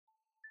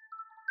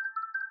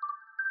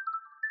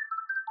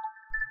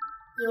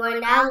You are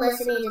now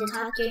listening to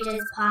Talk Your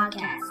Jizz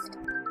podcast.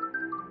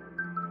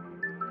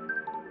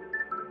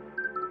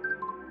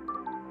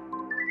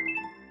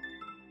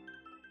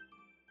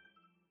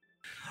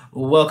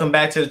 Welcome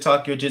back to the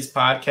Talk Your Jizz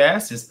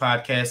podcast. This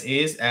podcast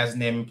is, as the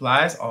name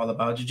implies, all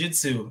about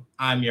jiu-jitsu.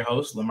 I'm your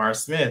host, Lamar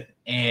Smith,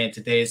 and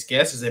today's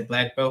guest is a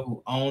black belt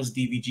who owns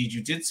DVG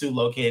Jiu-Jitsu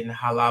located in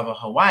Halawa,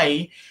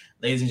 Hawaii.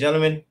 Ladies and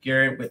gentlemen,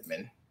 Garrett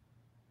Whitman.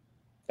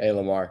 Hey,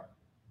 Lamar.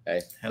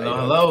 Hey.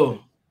 Hello.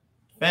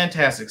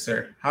 Fantastic,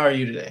 sir. How are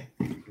you today?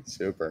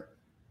 Super.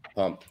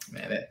 Pumped.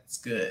 Man, that's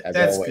good.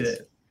 That's always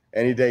good.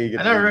 Any day you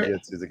get to do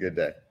jiu-jitsu is a good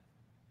day.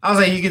 I was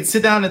like, you can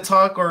sit down and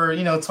talk or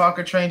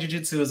train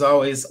jiu-jitsu is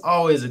always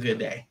a good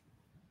day.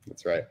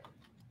 That's right.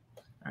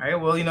 All right.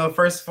 Well,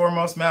 first and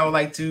foremost, man, I would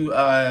like to,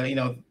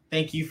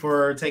 thank you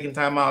for taking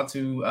time out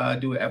to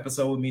do an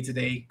episode with me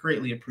today.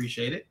 Greatly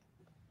appreciate it.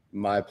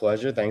 My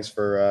pleasure. Thanks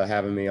for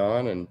having me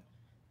on and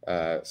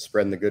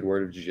spreading the good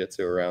word of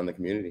jiu-jitsu around the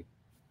community.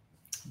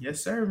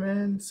 Yes, sir,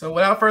 man. So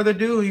without further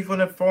ado, if you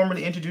want to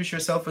formally introduce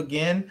yourself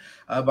again,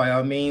 by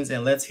all means,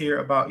 and let's hear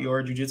about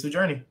your jiu-jitsu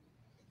journey.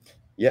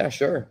 Yeah,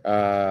 sure.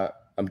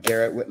 I'm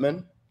Garrett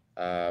Whitman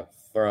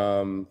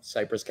from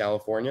Cypress,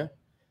 California,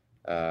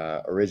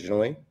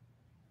 originally.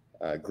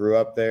 Grew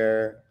up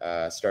there,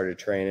 started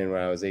training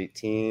when I was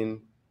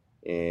 18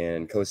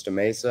 in Costa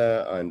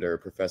Mesa under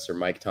Professor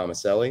Mike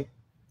Tomaselli,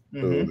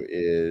 who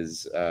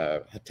is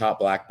a top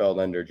black belt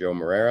under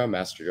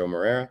Master Joe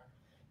Moreira,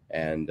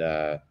 and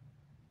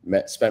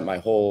spent my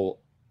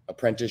whole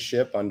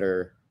apprenticeship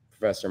under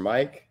Professor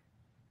Mike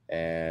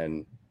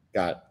and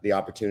got the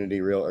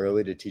opportunity real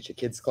early to teach a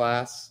kids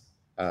class.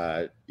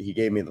 He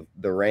gave me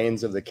the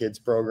reins of the kids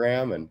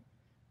program, and,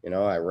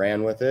 I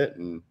ran with it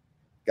and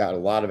got a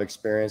lot of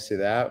experience through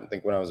that. I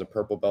think when I was a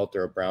purple belt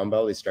or a brown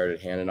belt, he started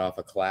handing off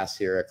a class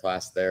here, a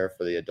class there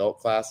for the adult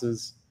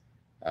classes.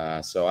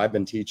 So I've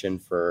been teaching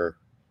for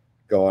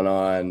going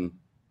on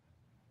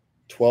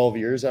 12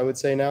 years, I would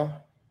say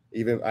now.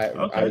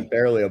 I was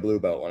barely a blue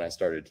belt when I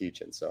started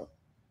teaching, so.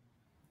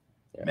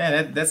 Yeah.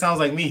 Man, that sounds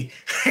like me.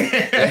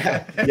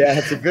 yeah,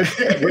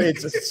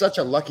 it's such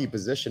a lucky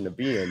position to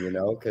be in,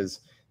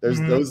 because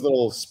there's those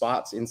little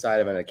spots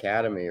inside of an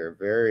academy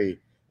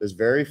there's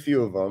very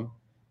few of them,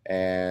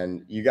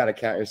 and you got to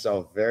count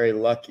yourself very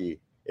lucky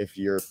if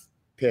you're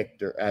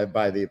picked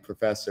by the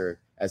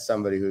professor as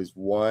somebody who's,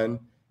 one,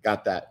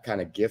 got that kind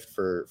of gift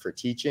for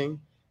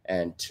teaching,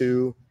 and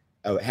two,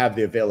 have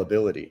the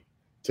availability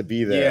to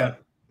be there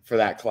for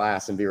that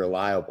class and be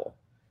reliable.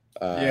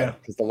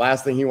 Because the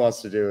last thing he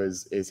wants to do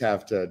is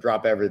have to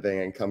drop everything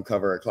and come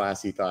cover a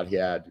class he thought he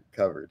had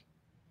covered.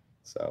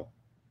 So,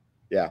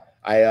 yeah,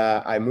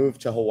 I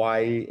moved to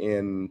Hawaii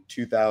in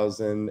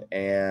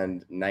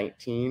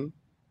 2019.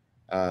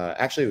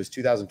 Actually, it was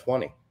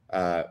 2020,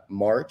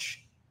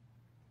 March.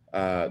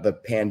 The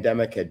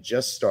pandemic had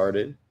just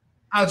started.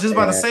 I was just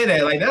about to say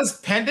that. Like, that's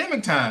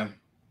pandemic time.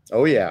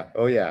 Oh,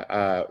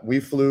 yeah. We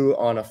flew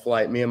on a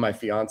flight. Me and my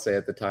fiance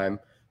at the time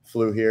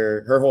flew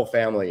here. Her whole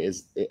family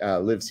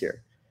lives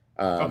here.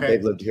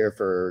 They've lived here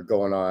for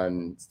going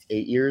on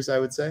 8 years, I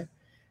would say.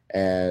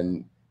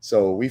 And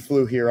so we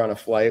flew here on a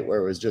flight where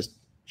it was just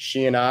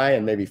she and I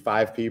and maybe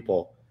 5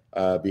 people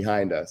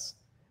behind us.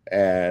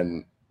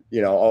 And,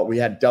 we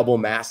had double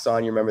masks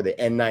on. You remember the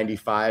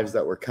N95s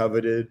that were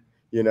coveted?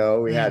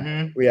 We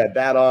had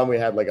that on. We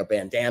had like a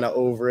bandana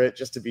over it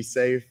just to be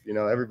safe.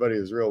 Everybody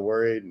was real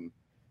worried, and,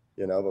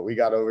 but we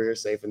got over here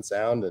safe and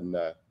sound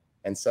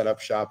and set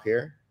up shop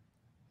here.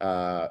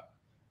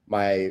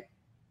 My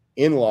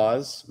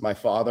in-laws, my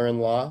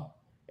father-in-law,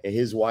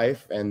 his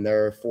wife, and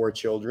their 4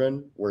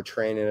 children were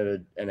training at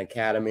an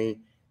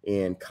academy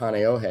in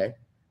Kaneohe,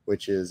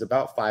 which is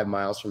about 5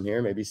 miles from here,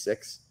 maybe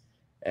 6.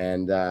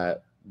 And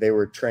they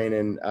were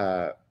training,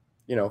 4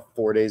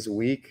 days a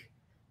week.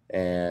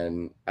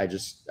 And I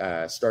just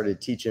started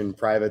teaching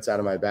privates out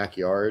of my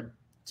backyard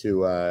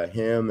to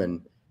him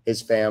and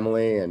his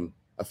family and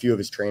a few of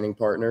his training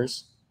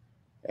partners,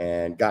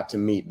 and got to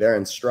meet their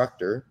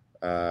instructor,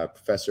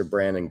 Professor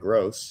Brandon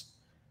Gross,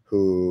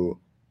 who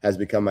has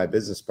become my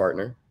business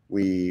partner.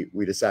 We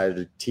decided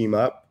to team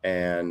up,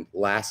 and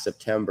last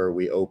September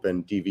we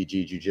opened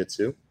DVG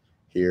Jiu-Jitsu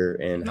here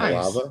in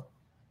Halawa.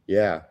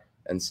 Yeah,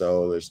 and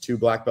so there's 2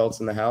 black belts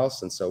in the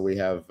house, and so we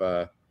have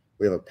a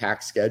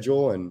packed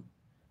schedule and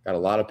got a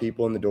lot of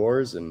people in the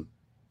doors, and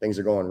things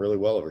are going really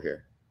well over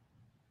here.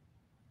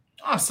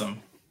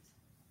 Awesome.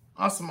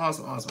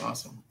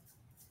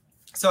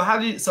 So how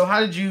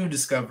did you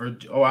discover?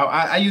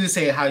 I usually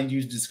say how did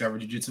you discover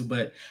jiu-jitsu,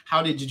 but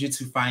how did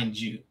jiu-jitsu find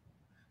you?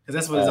 Because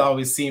that's what it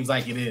always seems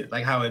like it is,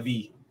 like how it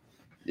be.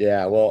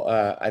 Yeah, well,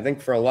 I think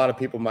for a lot of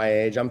people my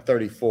age, I'm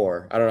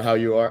 34. I don't know how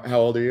you are. How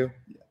old are you?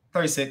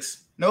 36.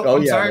 Nope,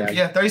 I'm sorry.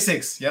 Yeah,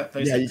 36. Yep,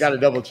 36. Yeah, you got to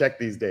double check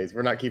these days.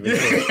 We're not keeping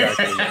track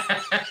anymore.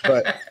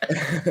 But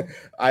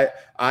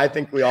I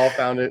think we all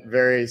found it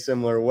very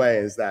similar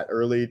ways, that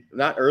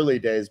not early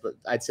days, but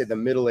I'd say the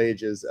middle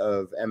ages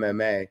of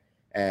MMA.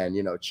 And,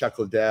 Chuck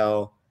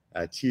Liddell,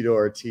 Tito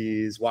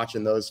Ortiz,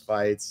 watching those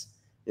fights,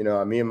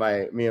 me and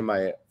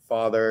my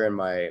father and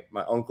my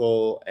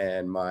uncle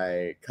and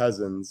my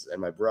cousins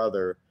and my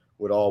brother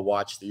would all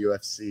watch the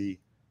UFC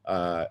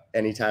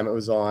anytime it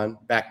was on.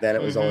 Back then,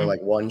 it was only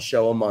like one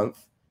show a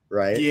month,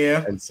 right?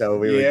 Yeah. And so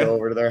we would go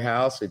over to their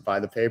house. We'd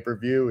buy the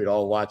pay-per-view. We'd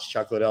all watch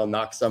Chuck Liddell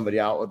knock somebody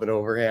out with an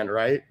overhand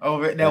right.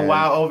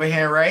 Wild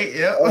overhand right.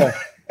 Yep.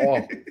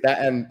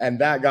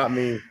 That got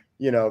me,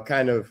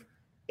 kind of,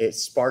 it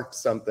sparked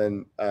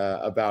something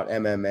about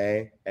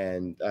MMA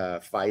and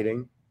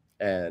fighting.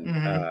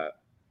 And,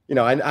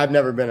 I've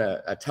never been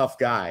a tough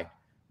guy,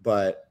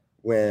 but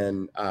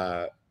when,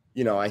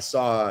 I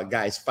saw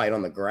guys fight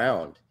on the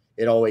ground,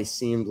 it always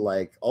seemed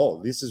like,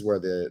 oh, this is where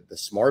the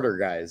smarter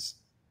guys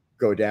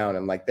go down,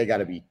 and like they got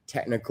to be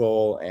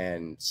technical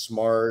and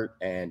smart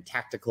and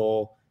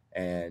tactical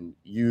and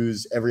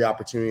use every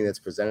opportunity that's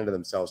presented to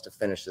themselves to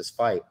finish this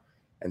fight.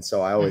 And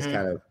so I always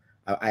I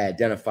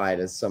identified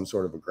as some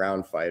sort of a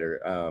ground fighter.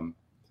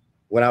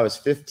 When I was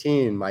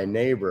 15, my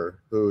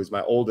neighbor, who's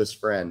my oldest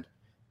friend,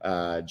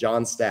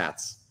 John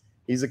Statz,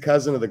 he's a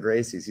cousin of the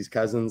Gracies. He's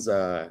cousins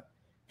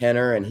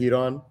Henner and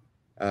Hedon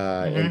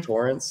in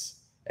Torrance.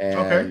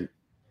 And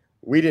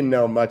we didn't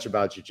know much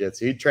about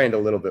jiu-jitsu. He trained a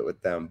little bit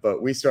with them,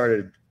 but we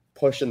started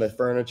pushing the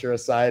furniture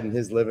aside in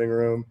his living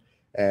room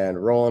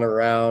and rolling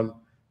around,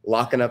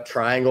 locking up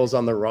triangles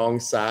on the wrong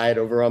side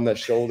over on the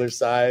shoulder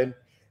side,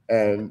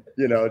 and,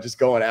 just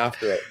going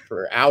after it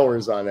for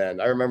hours on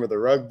end. I remember the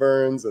rug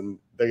burns, and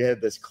they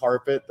had this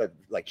carpet that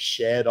like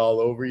shed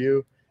all over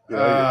you,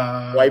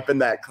 you're wiping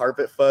that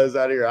carpet fuzz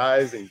out of your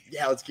eyes, and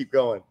let's keep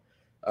going.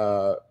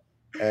 That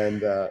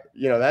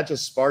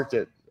just sparked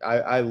it.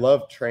 I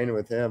loved training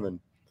with him, and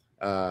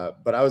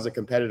but I was a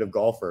competitive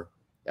golfer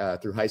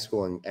through high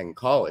school and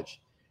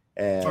college.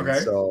 And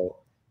so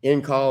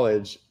in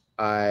college,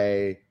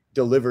 I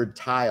delivered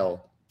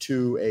tile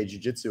to a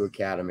jiu-jitsu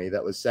academy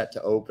that was set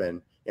to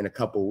open in a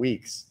couple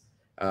weeks.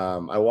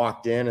 I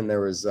walked in, and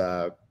there was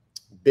a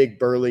big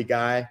burly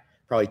guy,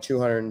 probably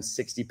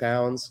 260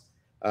 pounds,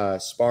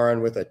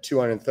 sparring with a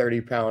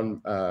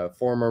 230-pound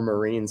former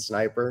Marine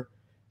sniper.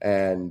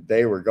 And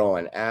they were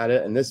going at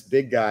it. And this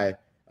big guy,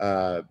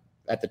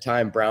 at the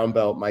time, brown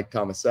belt Mike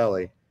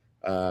Tomaselli,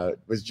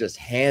 was just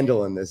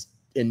handling this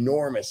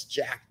enormous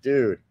jack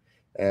dude.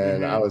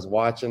 And I was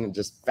watching and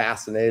just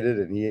fascinated.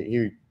 And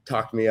he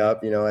talked me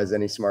up, as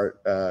any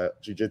smart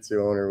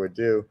jiu-jitsu owner would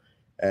do.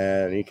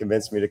 And he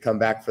convinced me to come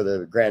back for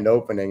the grand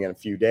opening in a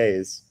few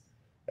days.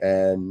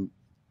 And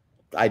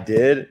I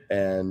did,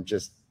 and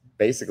just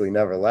basically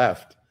never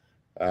left.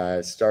 I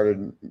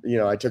started,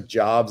 I took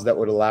jobs that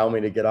would allow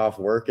me to get off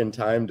work in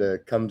time to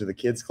come to the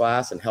kids'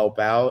 class and help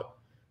out.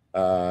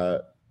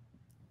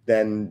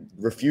 Then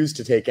refused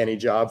to take any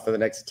job for the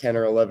next 10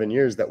 or 11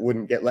 years that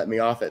wouldn't let me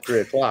off at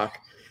 3:00.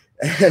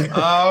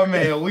 Oh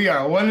man, we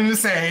are one and the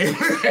same.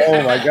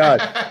 Oh my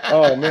God.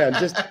 Oh man.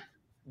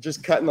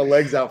 Just cutting the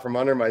legs out from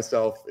under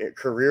myself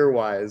career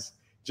wise,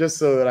 just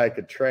so that I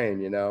could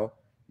train,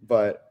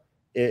 but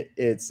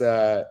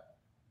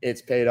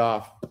it's paid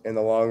off in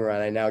the long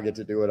run. I now get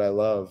to do what I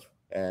love,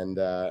 and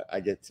I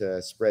get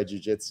to spread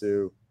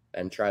jiu-jitsu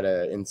and try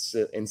to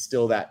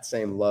instill that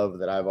same love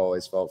that I've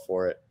always felt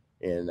for it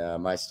in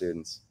my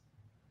students.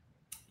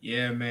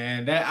 Yeah,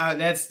 man,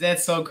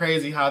 that's so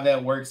crazy how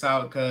that works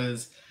out,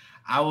 because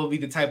I will be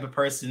the type of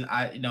person,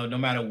 no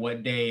matter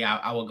what day,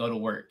 I will go to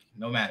work,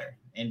 no matter.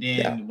 And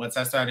then once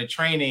I started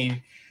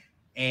training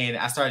and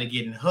I started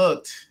getting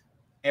hooked,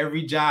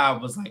 every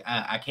job was like,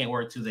 I can't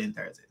work Tuesdays and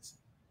Thursdays.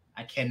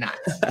 I cannot.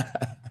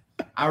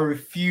 I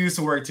refuse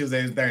to work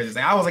Tuesdays and Thursdays.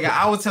 I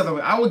would tell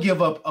them I would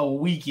give up a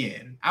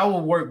weekend. I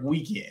will work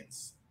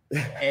weekends.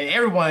 And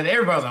everyone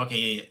was like,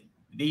 okay,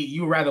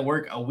 you would rather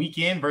work a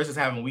weekend versus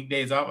having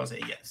weekdays off? I say,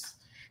 yes.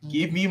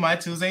 Give me my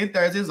Tuesday and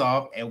Thursdays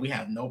off, and we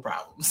have no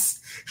problems.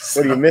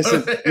 What are you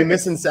missing? You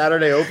missing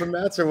Saturday open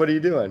mats, or what are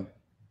you doing?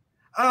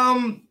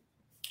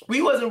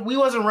 We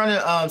wasn't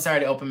running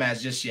Saturday open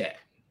mats just yet.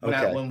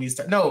 When we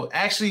start. No,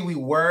 actually we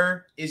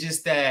were. It's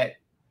just that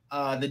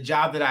the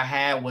job that I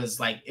had was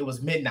it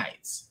was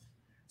midnights.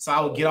 So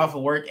I would get off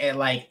of work at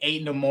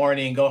 8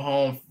 a.m, go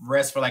home,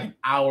 rest for an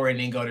hour, and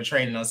then go to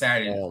training on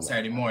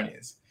Saturday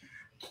mornings.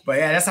 But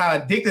yeah, that's how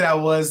addicted I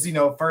was,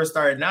 first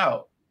starting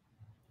out.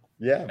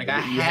 Yeah. I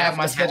had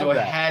my schedule, I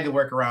had to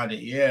work around it.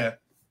 Yeah.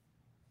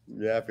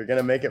 Yeah. If you're going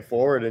to make it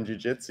forward in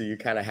jiu-jitsu, you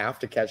kind of have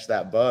to catch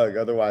that bug.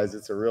 Otherwise,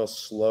 it's a real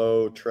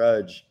slow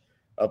trudge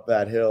up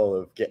that hill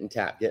of getting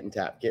tapped, tapping,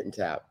 getting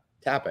tapped,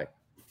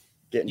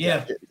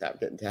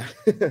 getting tapped.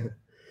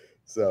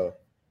 So,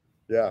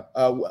 yeah.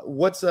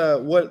 What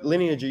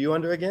lineage are you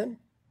under again?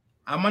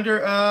 I'm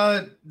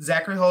under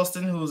Zachary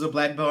Holston, who's a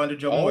black belt under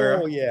Joe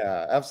Moreira. Oh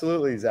yeah,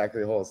 absolutely,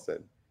 Zachary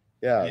Holston.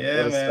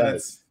 Yeah, man,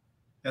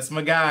 that's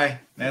my guy.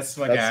 That's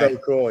guy. That's so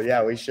cool.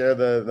 Yeah, we share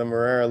the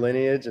Moreira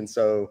lineage, and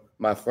so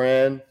my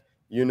friend,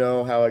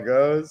 how it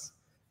goes,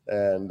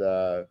 and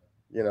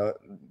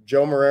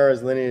Joe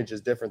Moreira's lineage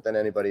is different than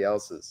anybody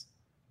else's.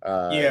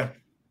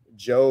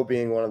 Joe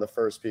being one of the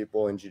first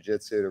people in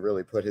jiu-jitsu to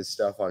really put his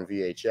stuff on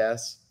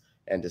VHS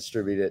and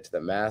distribute it to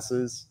the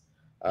masses.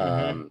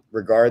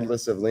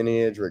 Regardless of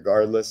lineage,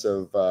 regardless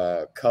of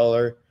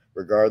color,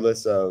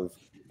 regardless of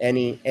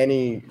any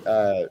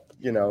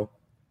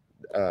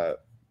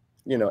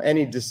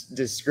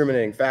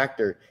discriminating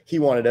factor. He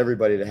wanted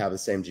everybody to have the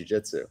same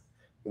jiu-jitsu.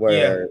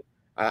 Where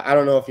I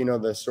don't know if you know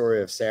the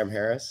story of Sam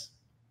Harris,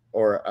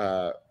 or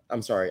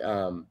I'm sorry,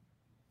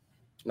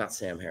 not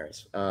Sam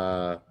Harris.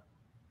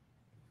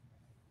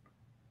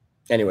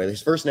 Anyway,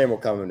 his first name will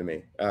come to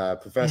me.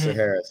 Professor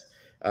Harris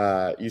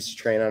used to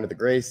train under the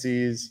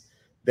Gracies.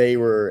 They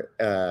were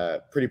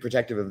pretty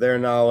protective of their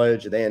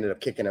knowledge. They ended up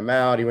kicking him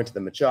out. He went to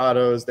the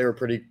Machados. They were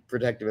pretty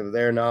protective of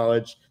their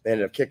knowledge. They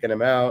ended up kicking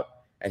him out,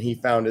 and he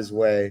found his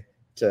way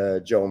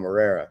to Joe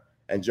Moreira.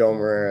 And Joe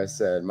Moreira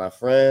said, "My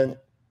friend,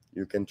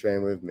 you can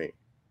train with me."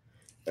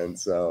 And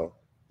so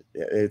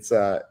it's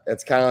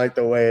kind of like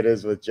the way it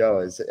is with Joe.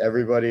 Is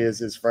everybody is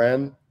his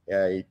friend.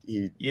 Yeah,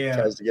 he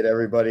tries to get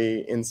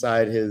everybody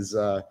inside his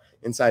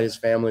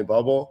family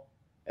bubble,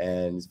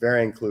 and he's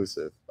very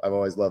inclusive. I've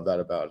always loved that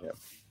about him.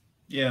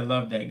 Yeah, I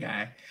love that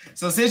guy.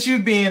 So since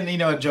you've been,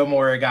 a Joe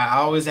Moreira guy, I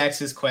always ask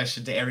this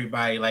question to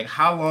everybody: like,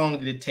 how long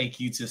did it take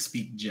you to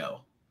speak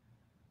Joe?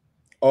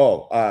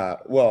 Oh,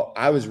 well,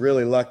 I was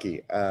really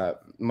lucky.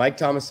 Mike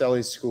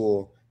Tomaselli's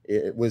school,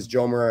 it was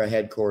Joe Moreira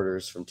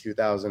headquarters from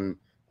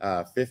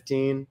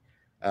 2015.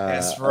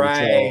 That's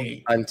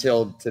right.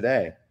 Until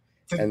today.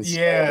 And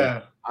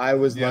so I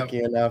was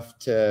lucky enough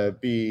to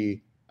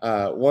be,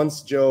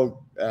 once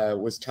Joe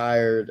was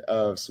tired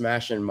of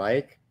smashing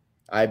Mike,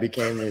 I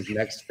became his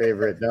next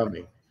favorite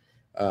dummy.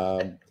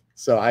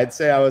 So I'd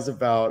say I was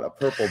about a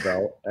purple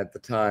belt at the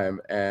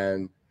time.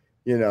 And,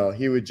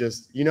 he would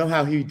just,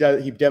 how he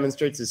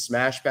demonstrates his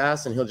smash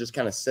pass, and he'll just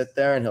kind of sit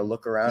there and he'll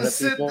look around at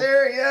people. Sit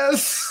there,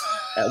 yes.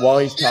 While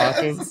he's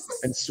talking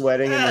and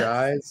sweating in your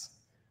eyes.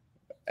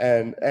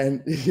 And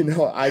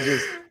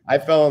I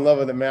fell in love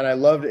with him, man. I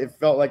loved it. It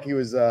felt like he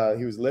was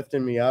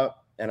lifting me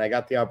up, and I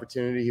got the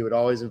opportunity. He would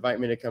always invite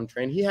me to come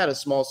train. He had a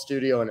small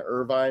studio in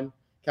Irvine,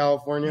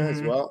 California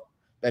as well,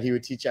 that he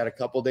would teach at a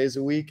couple days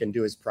a week and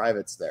do his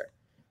privates there.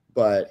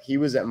 But he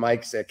was at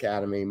Mike's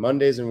Academy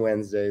Mondays and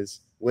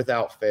Wednesdays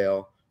without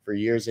fail for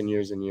years and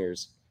years and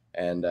years.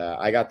 And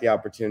I got the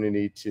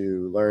opportunity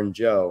to learn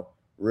Joe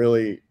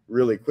really,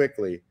 really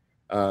quickly.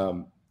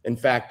 In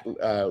fact,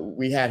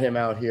 we had him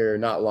out here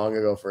not long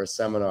ago for a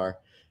seminar,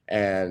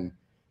 and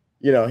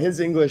his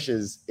English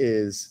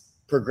is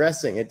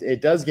progressing.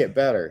 It does get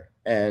better,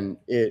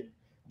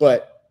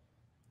 but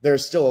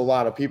there's still a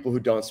lot of people who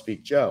don't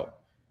speak Joe.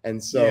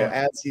 And so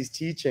as he's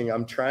teaching,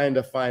 I'm trying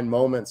to find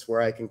moments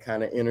where I can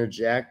kind of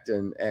interject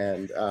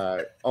and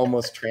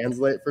almost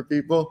translate for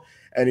people.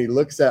 And he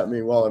looks at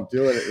me while I'm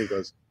doing it. He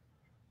goes,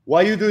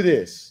 "Why you do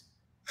this?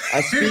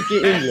 I speak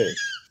in English."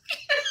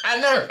 I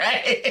know,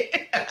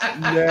 right?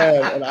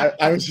 Yeah, and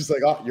I was just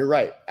like, "Oh, you're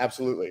right.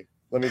 Absolutely.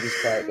 Let me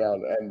just quiet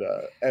down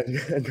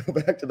and go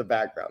back to the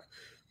background."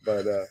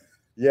 But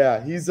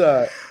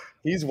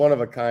he's one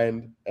of a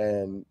kind,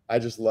 and I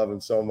just love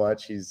him so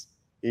much. He's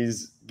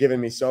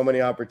given me so many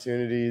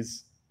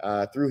opportunities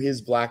through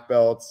his black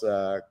belts,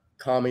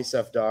 Kami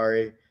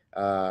Sefdari,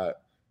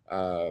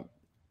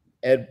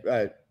 Ed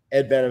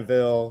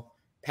Beneville,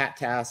 Pat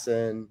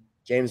Tassin,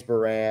 James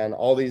Baran,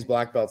 all these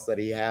black belts that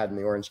he had in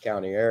the Orange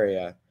County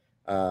area.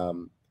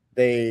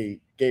 They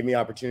gave me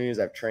opportunities.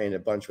 I've trained a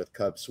bunch with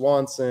Cub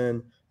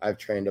Swanson. I've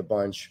trained a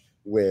bunch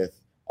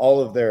with all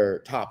of their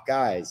top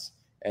guys.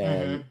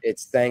 And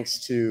it's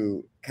thanks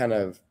to kind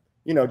of,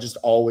 just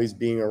always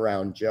being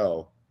around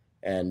Joe.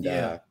 And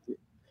I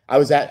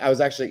was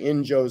actually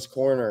in Joe's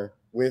corner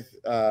with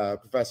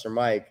Professor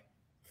Mike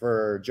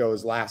for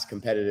Joe's last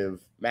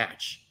competitive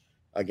match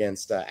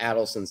against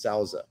Adelson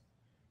Salza,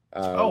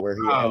 where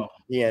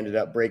he ended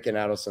up breaking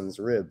Adelson's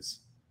ribs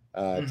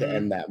to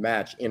end that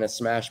match in a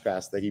smash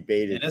pass that he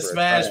baited. In a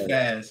smash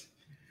pass.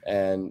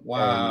 And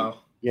wow.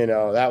 And,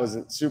 that was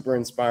super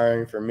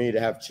inspiring for me to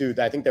have two.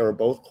 I think they were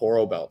both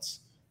coral belts,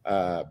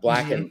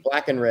 black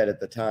and red at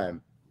the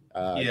time.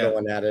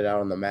 Going at it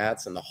out on the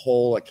mats, and the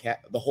whole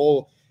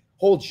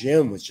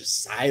gym was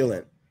just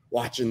silent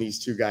watching these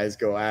two guys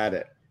go at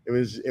it. It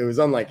was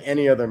unlike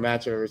any other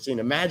match I've ever seen.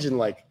 Imagine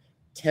like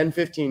 10,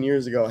 15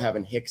 years ago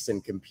having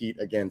Hickson compete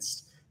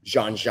against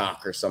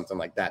Jean-Jacques or something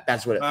like that.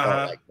 That's what it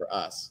felt like for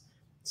us.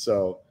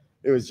 So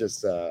it was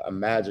just a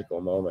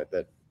magical moment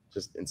that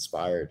just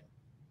inspired.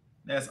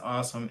 That's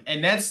awesome.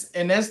 And that's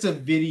the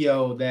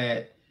video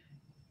that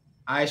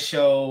I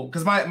show,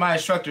 because my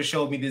instructor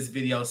showed me this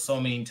video so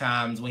many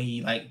times when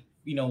he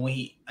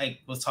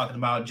was talking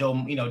about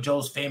Joe,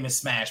 Joe's famous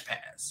smash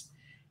pass.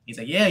 He's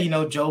like,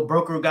 Joe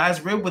broke a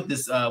guy's rib with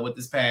this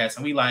pass.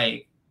 And we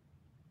like,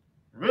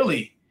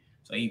 really?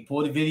 So he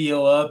pulled the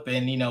video up,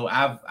 and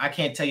I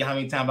can't tell you how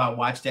many times I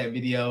watched that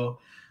video,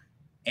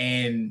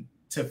 and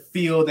to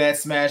feel that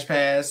smash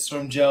pass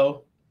from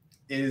Joe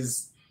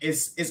is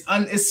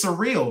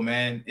surreal,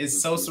 man.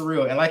 It's so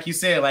surreal. And like you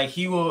said, like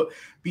he will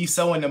be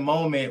so in the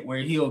moment where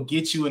he'll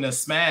get you in a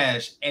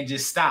smash and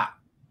just stop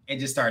and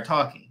just start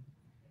talking.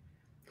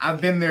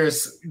 I've been there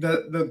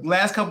the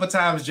last couple of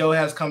times Joe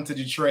has come to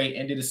Detroit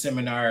and did a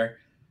seminar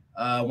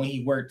when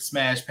he worked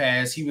smash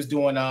pass. He was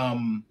doing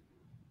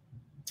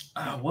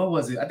what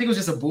was it? I think it was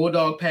just a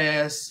bulldog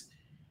pass,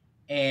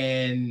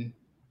 and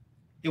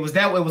it was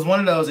one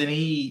of those, and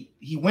he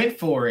went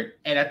for it,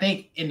 and I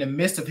think in the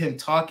midst of him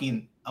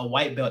talking, a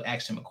white belt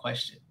asked him a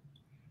question,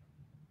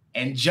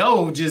 and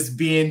Joe, just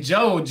being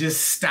Joe,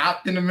 just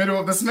stopped in the middle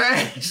of the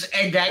smash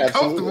and got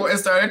comfortable and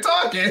started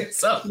talking.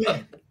 So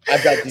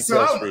I've got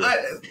details for you.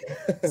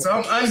 So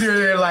I'm under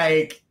there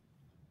like,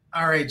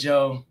 all right,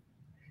 Joe,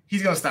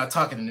 he's gonna stop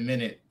talking in a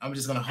minute. I'm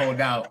just gonna hold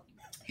out.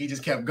 He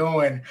just kept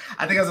going.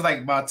 I think I was like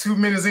about 2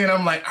 minutes in.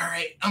 I'm like, all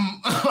right,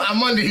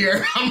 I'm under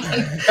here. I'm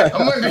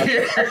under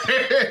here.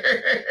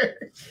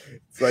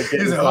 It's like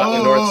getting caught in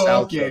the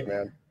north-south joke,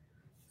 man.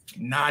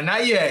 Nah,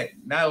 not yet.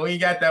 No, we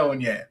ain't got that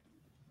one yet.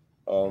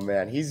 Oh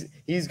man,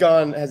 he's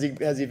gone. Has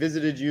he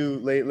visited you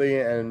lately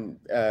and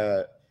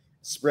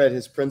spread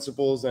his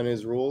principles and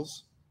his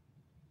rules?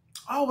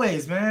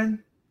 Always,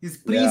 man. His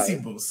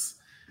principles. Yeah.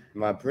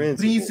 My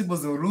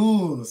principles and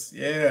rules.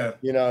 Yeah.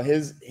 You know,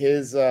 his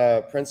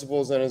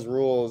principles and his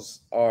rules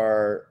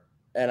are,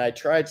 and I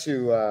try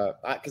to,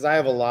 because I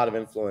have a lot of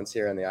influence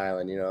here on the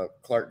island. You know,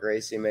 Clark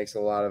Gracie makes a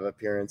lot of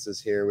appearances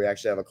here. We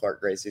actually have a Clark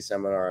Gracie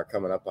seminar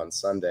coming up on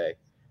Sunday.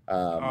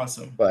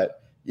 Awesome.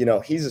 But, you know,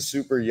 he's a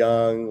super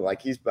young,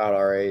 like he's about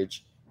our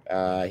age.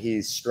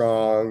 He's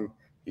strong.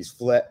 He's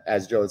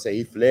as Joe would say,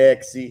 he's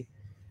flexy.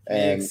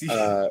 And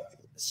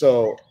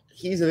so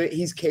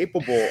he's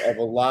capable of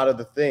a lot of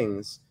the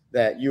things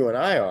that you and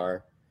I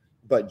are,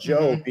 but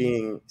Joe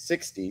being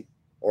 60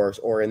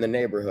 or in the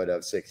neighborhood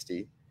of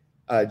 60,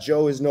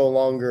 Joe is no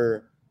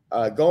longer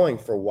going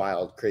for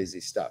wild, crazy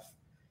stuff.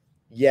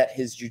 Yet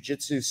his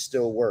jiu-jitsu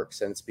still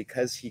works, and it's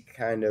because he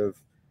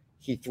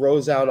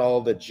throws out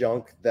all the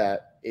junk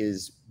that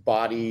is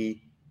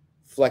body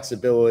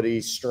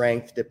flexibility,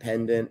 strength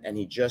dependent, and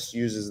he just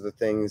uses the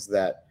things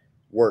that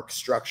work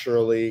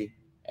structurally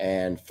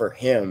and for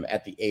him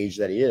at the age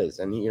that he is.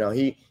 And you know,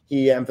 he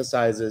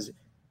emphasizes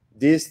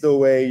this the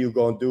way you're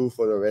going to do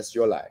for the rest of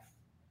your life.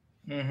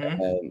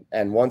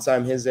 And once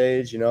I'm his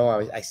age, you know,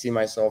 I see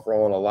myself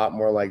rolling a lot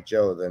more like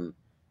Joe than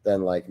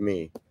like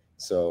me.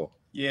 So,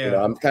 yeah, you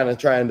know, I'm kind of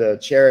trying to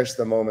cherish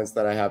the moments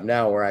that I have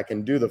now where I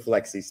can do the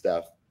flexy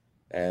stuff.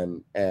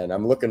 And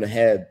I'm looking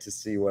ahead to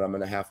see what I'm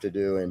going to have to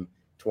do in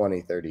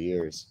 20, 30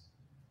 years.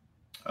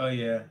 Oh,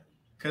 yeah.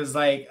 Because,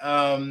 like,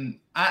 I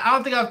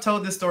don't think I've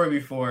told this story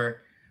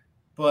before,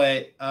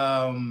 but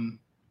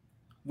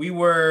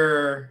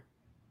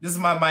this is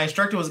my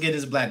instructor was getting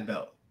his black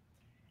belt,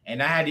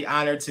 and I had the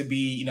honor to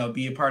be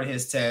a part of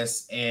his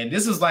test. And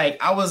this was like,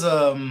 I was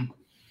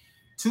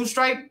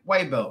 2-stripe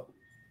white belt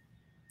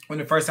when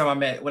I first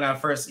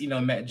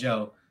met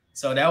Joe.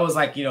 So that was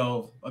like,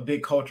 a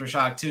big culture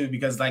shock too,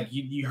 because like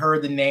you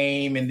heard the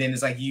name, and then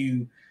it's like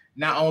you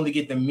not only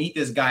get to meet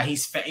this guy,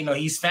 he's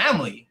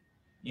family,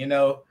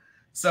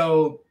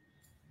 So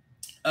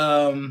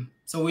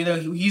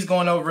he's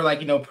going over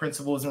like,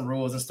 principles and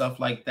rules and stuff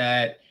like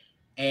that.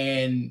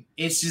 And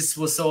it's just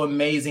was so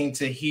amazing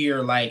to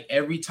hear, like,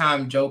 every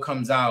time Joe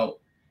comes out,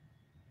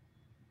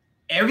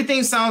 everything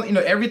is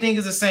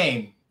the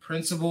same.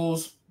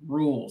 Principles,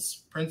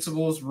 rules,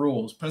 principles,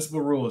 rules,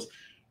 principle, rules.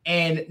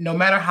 And no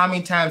matter how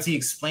many times he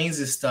explains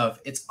this stuff,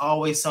 it's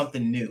always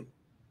something new.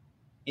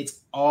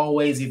 It's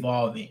always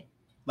evolving.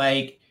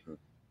 Like,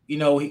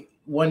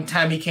 one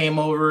time he came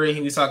over and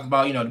he was talking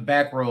about, the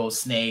back row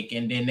snake.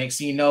 And then next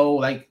thing you know,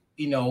 like,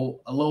 a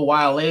little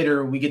while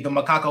later, we get the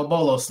macaco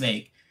bolo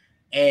snake.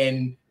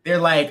 And they're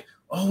like,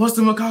 oh, what's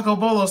the macaco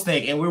bolo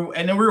snake? And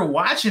then we were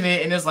watching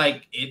it, and it's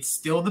like, it's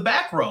still the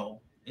back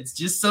row. It's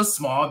just a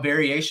small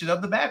variation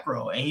of the back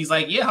row. And he's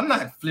like, yeah, I'm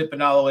not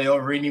flipping all the way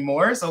over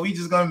anymore. So we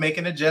just going to make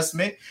an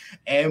adjustment,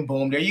 and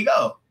boom, there you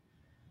go.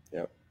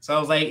 Yep. So I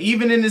was like,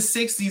 even in his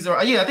 60s, or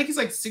I think he's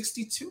like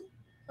 62,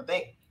 I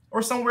think,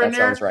 or somewhere in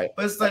there. Sounds right.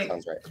 But it's like,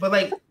 right. But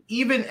like,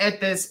 even at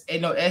this,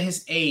 at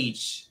his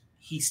age,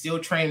 he's still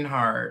training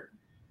hard.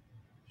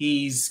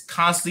 He's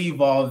constantly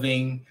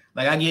evolving.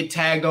 Like, I get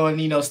tagged on,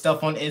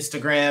 stuff on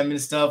Instagram and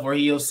stuff where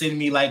he'll send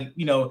me like,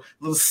 little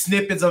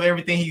snippets of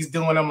everything he's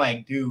doing. I'm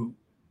like, dude,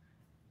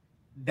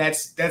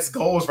 that's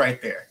goals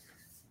right there.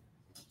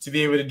 To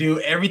be able to do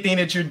everything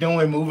that you're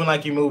doing, moving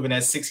like you're moving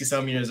at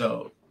 60-some years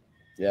old.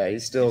 Yeah,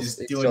 he's still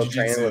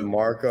training with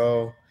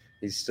Marco.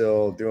 He's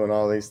still doing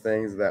all these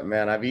things that,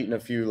 man, I've eaten a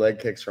few leg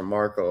kicks from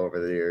Marco over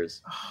the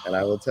years. And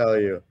I will tell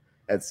you,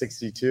 at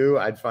 62,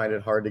 I'd find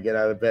it hard to get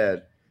out of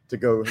bed to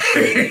go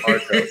train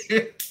Marco.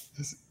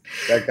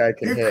 That guy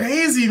can hit.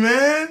 Crazy,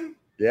 man.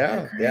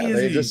 Yeah.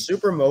 They're just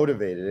super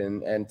motivated,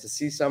 and to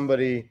see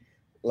somebody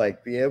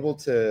like be able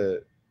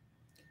to,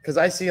 because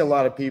I see a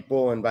lot of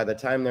people, and by the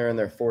time they're in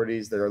their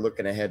 40s, they're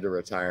looking ahead to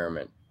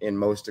retirement in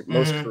most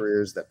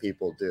careers that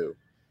people do.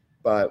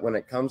 But when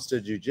it comes to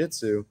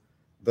jiu-jitsu,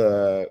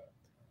 the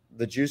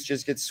juice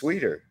just gets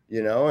sweeter,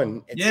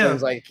 and it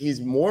seems like he's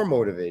more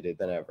motivated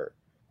than ever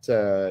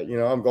to,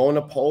 I'm going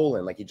to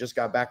Poland. Like, he just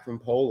got back from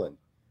Poland.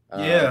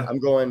 I'm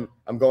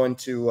going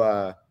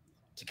to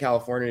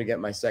California to get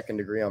my second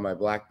degree on my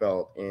black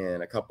belt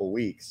in a couple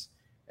weeks.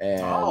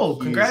 And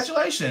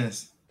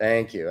congratulations!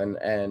 Thank you.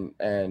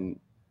 And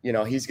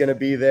he's going to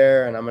be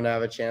there and I'm going to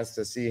have a chance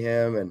to see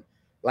him. And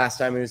last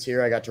time he was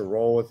here, I got to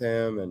roll with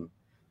him, and,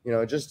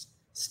 just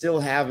still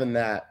having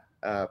that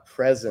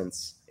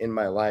presence in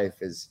my life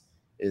is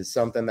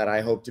something that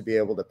I hope to be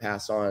able to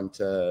pass on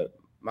to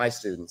my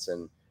students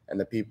and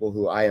the people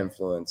who I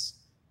influence.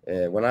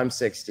 When I'm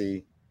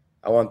 60,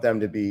 I want them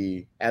to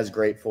be as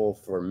grateful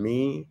for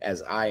me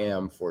as I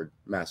am for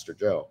Master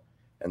Joe.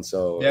 And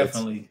so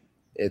definitely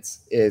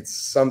it's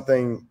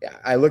something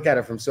I look at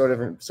it from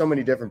so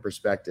many different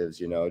perspectives,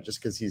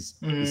 just because he's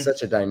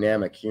such a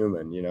dynamic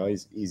human.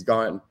 He's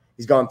gone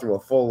through a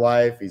full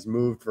life. He's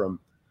moved from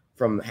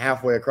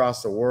halfway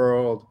across the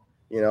world.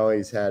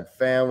 He's had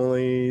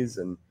families,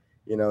 and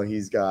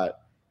he's got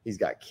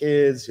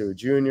kids who are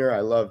Junior.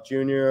 I love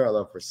Junior. I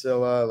love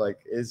Priscilla.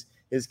 Like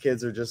his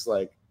kids are just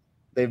like,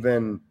 they've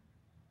been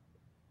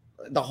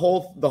the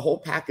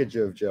whole package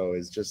of Joe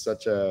is just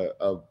such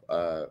a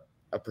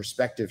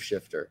perspective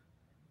shifter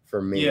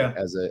for me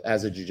as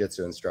a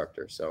jiu-jitsu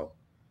instructor. So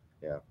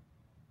yeah,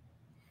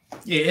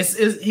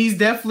 he's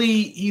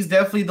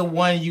definitely the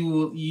one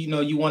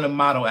you want to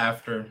model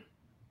after.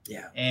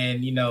 Yeah.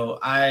 And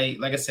I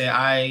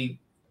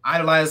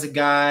idolize the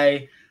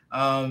guy.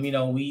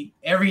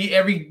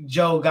 Every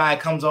Joe guy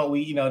comes on,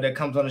 that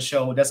comes on the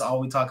show, that's all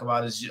we talk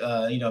about is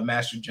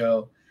Master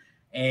Joe.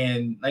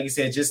 And like I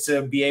said, just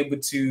to be able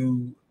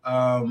to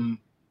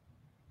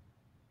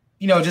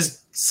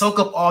just soak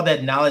up all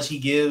that knowledge he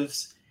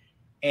gives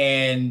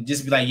and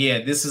just be like, yeah,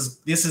 this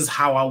is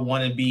how I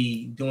want to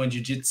be doing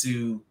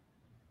jiu-jitsu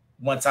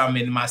once I'm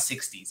in my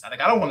 60s. I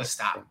don't want to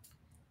stop.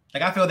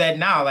 Like, I feel that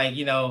now, like,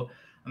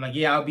 I'm like,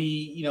 yeah, I'll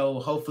be,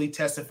 hopefully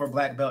testing for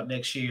black belt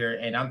next year.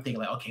 And I'm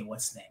thinking like, okay,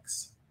 what's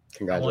next?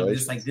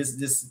 Congratulations.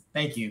 This,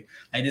 thank you.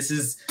 Like, this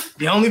is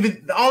only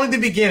the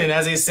beginning,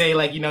 as they say,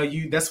 like,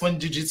 that's when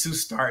jiu-jitsu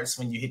starts,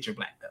 when you hit your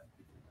black belt.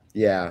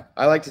 Yeah.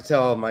 I like to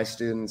tell my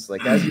students,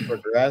 like, as you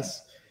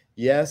progress,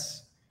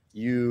 yes,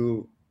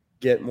 you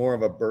get more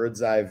of a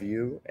bird's eye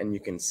view and you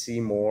can see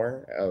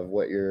more of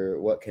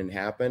what can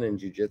happen in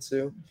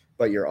jiu-jitsu,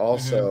 but you're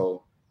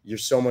also, you're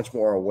so much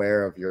more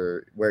aware of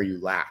where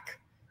you lack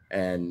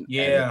and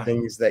the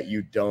things that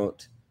you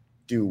don't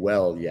do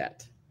well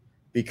yet,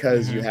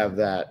 because you have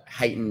that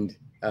heightened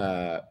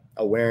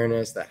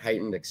awareness, that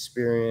heightened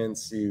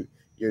experience.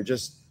 You're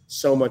just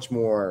so much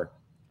more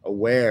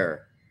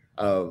aware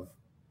of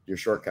your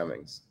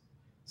shortcomings.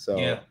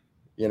 So,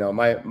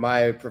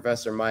 my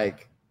professor,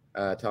 Mike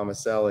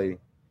Tomaselli,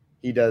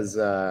 he does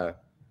I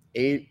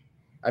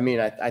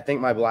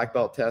think my black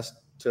belt test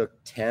took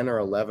 10 or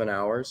 11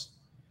 hours.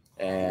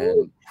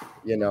 And,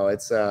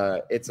 it's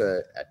a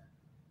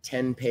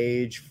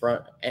 10-page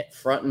front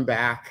and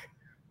back,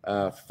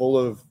 full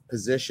of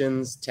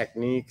positions,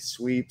 technique,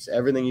 sweeps,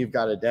 everything you've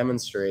got to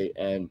demonstrate.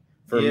 And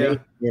for me,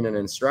 being an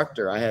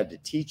instructor, I had to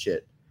teach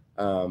it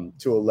to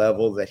a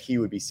level that he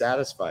would be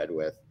satisfied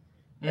with.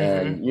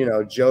 And,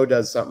 Joe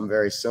does something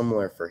very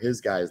similar for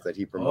his guys that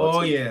he promotes.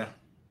 Oh, yeah.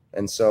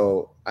 And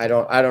so I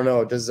don't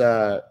know. Does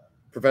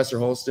Professor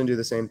Holston do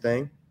the same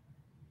thing?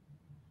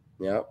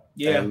 Yep.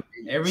 Yeah.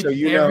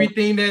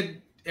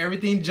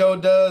 Everything Joe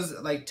does,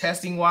 like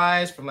testing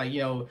wise, from like,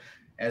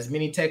 as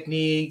many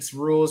techniques,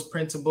 rules,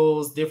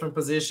 principles, different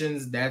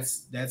positions,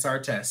 that's our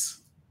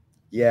test.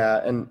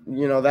 Yeah. And,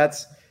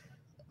 that's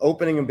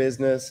opening a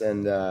business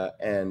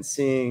and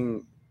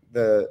seeing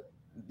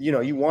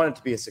you want it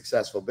to be a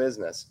successful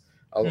business.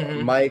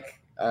 Mike,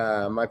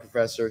 my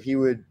professor, he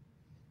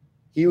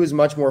was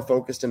much more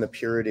focused in the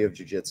purity of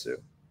jiu-jitsu,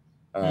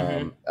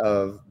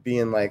 of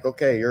being like,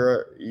 okay,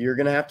 you're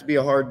going to have to be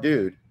a hard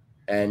dude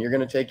and you're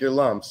going to take your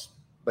lumps,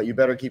 but you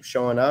better keep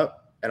showing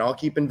up, and I'll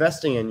keep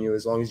investing in you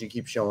as long as you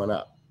keep showing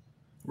up.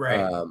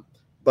 Right.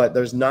 But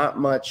there's not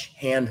much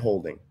hand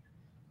holding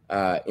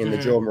in the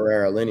Joe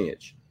Moreira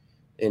lineage,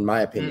 in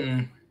my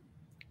opinion.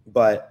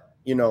 But,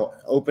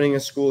 opening a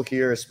school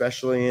here,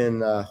 especially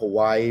in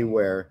Hawaii,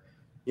 where,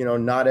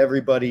 not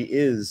everybody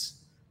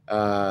is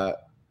a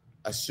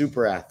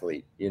super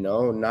athlete,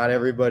 not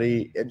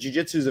everybody.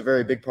 Jiu-jitsu is a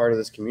very big part of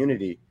this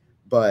community,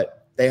 but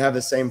they have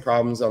the same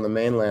problems on the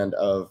mainland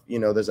of,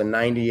 there's a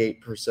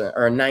 98%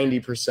 or a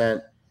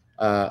 90%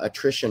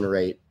 attrition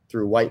rate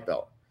through white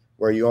belt,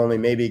 where you only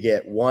maybe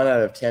get 1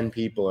 out of 10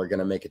 people are going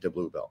to make it to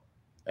blue belt.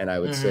 And I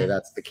would say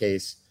that's the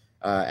case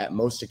at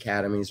most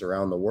academies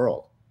around the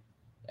world.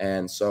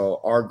 And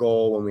so our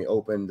goal when we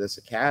opened this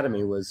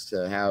academy was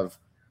to have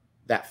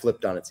that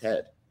flipped on its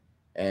head,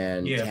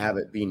 and to have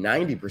it be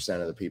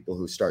 90% of the people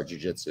who start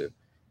jiu-jitsu,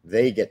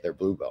 they get their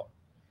blue belt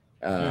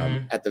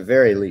at the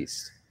very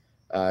least.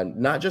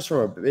 Not just from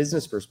a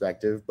business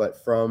perspective,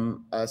 but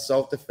from a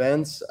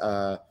self-defense,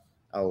 a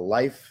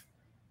life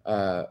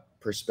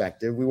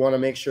perspective. We want to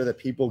make sure that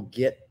people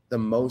get the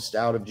most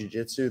out of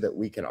jiu-jitsu that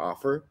we can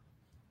offer.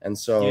 And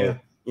so,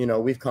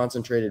 we've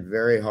concentrated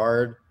very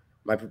hard.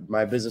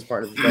 My business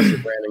partner, Professor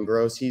Brandon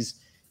Gross,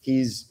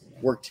 he's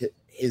worked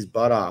his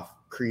butt off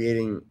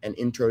creating an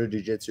intro to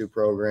jiu-jitsu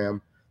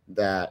program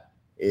that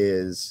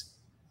is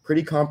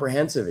pretty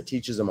comprehensive. It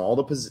teaches them all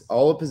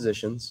the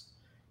positions,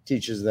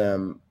 teaches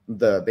them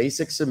the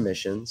basic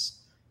submissions,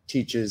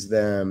 teaches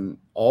them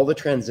all the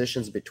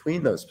transitions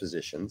between those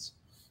positions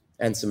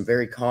and some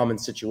very common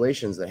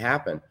situations that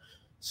happen.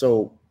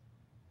 So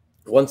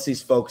once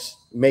these folks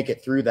make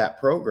it through that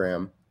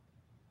program,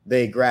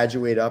 they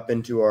graduate up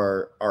into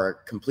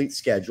our complete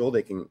schedule.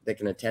 They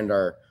can attend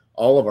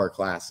all of our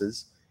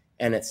classes.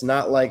 And it's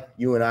not like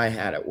you and I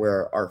had it,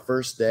 where our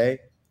first day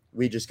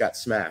we just got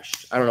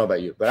smashed. I don't know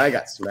about you, but I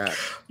got smashed.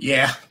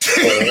 Yeah.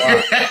 A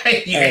lot.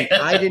 Yeah.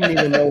 And I didn't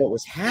even know what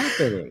was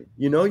happening.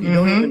 You know, you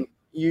don't even,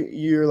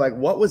 you're like,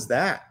 what was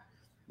that?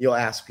 You'll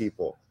ask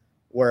people.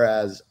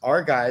 Whereas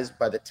our guys,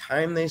 by the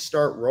time they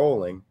start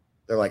rolling,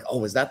 they're like, oh,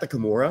 was that the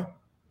Kimura?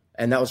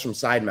 And that was from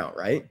side mount,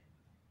 right?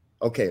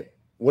 Okay,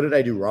 what did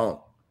I do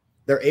wrong?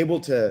 They're able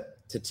to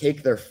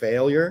take their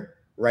failure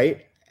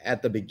right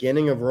at the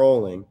beginning of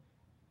rolling.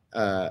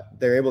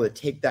 They're able to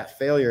take that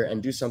failure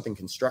and do something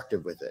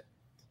constructive with it,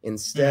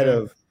 instead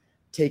of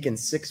taking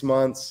 6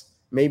 months,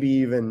 maybe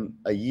even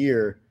a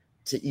year,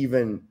 to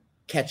even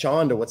catch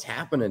on to what's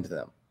happening to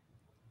them.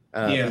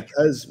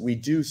 Because we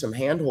do some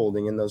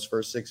hand-holding in those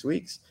first 6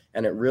 weeks,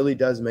 and it really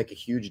does make a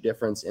huge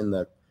difference in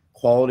the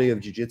quality of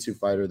jiu-jitsu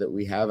fighter that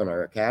we have in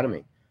our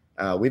academy.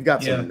 We've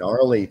got some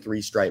gnarly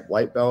 3-stripe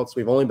white belts.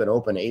 We've only been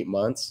open 8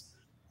 months.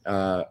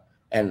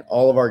 And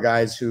all of our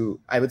guys who,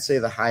 I would say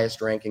the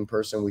highest ranking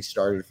person we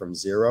started from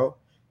 0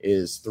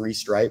 is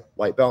 3-stripe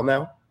white belt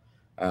now.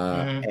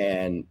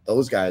 And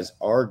those guys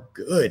are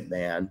good,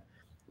 man.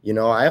 You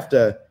know, I have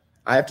to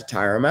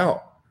tire them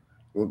out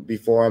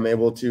before I'm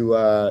able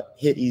to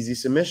hit easy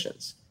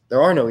submissions.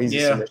 There are no easy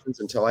submissions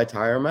until I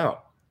tire them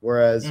out.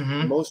 Whereas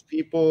most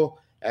people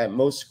at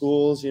most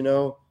schools, you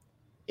know,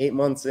 8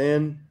 months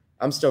in,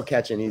 I'm still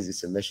catching easy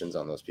submissions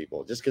on those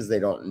people just because they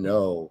don't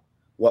know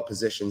what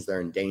positions they're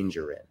in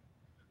danger in.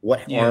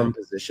 What arm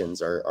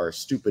positions are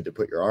stupid to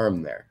put your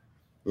arm there,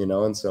 you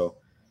know? And so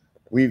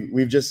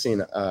we've just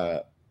seen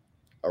a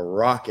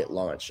rocket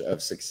launch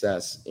of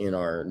success in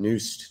our new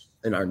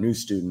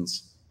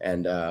students,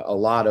 and a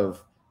lot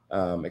of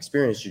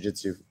experienced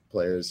jiu-jitsu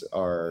players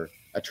are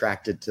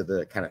attracted to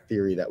the kind of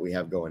theory that we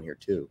have going here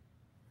too.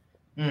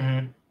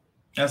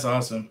 That's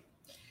awesome.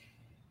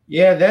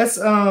 Yeah, that's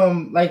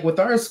like with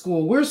our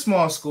school, we're a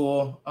small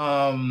school.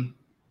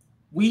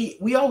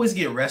 We always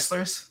get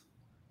wrestlers.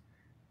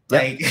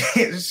 Like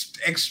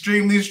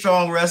extremely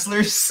strong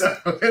wrestlers. So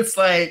it's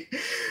like,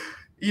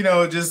 you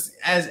know, just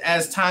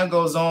as time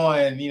goes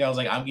on, you know, it's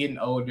like I'm getting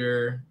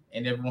older,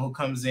 and everyone who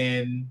comes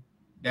in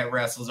that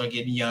wrestles are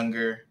getting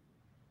younger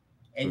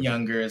and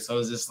younger. So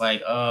it's just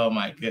like, oh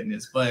my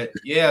goodness. But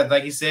yeah,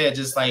 like you said,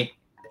 just like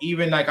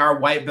even like our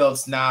white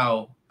belts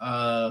now,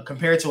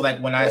 compared to like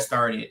when I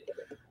started,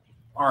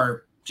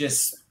 are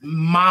just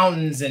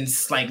mountains and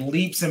like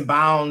leaps and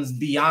bounds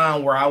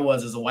beyond where I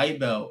was as a white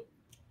belt.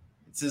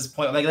 It's this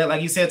point,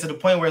 like you said, to the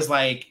point where it's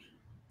like,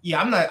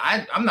 yeah,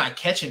 I'm not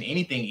catching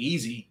anything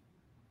easy.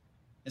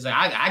 It's like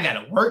I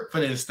gotta work for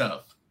this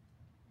stuff.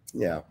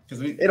 Yeah, because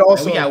we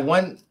got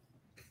one.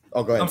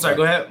 Oh, go ahead. I'm sorry.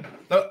 Go ahead.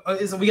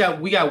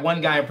 We got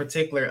one guy in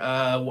particular,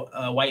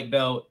 white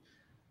belt,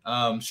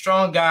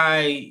 strong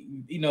guy.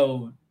 You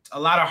know, a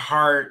lot of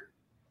heart,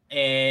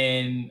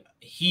 and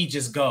he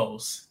just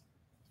goes.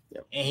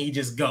 And he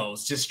just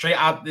goes just straight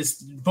out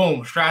this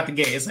boom, straight out the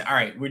gate. It's like, all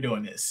right, we're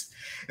doing this.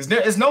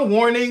 It's no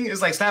warning.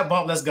 It's like, stop,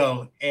 bump, let's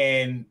go.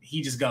 And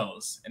he just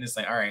goes. And it's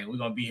like, all right, we're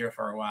going to be here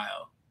for a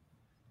while.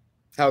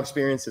 How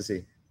experienced is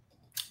he?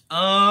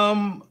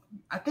 I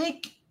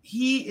think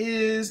he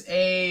is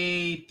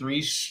he's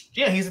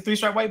a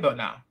 3-stripe white belt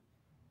now.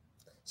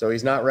 So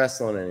he's not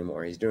wrestling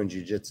anymore. He's doing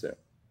jiu-jitsu.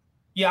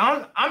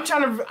 Yeah, I'm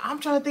trying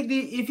to think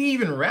if he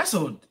even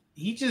wrestled.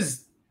 He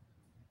just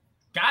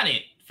got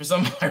it. For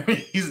some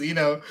reason, you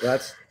know,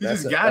 that's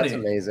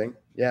amazing.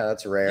 Yeah,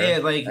 that's rare. Yeah,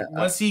 like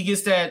once he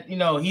gets that, you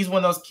know, he's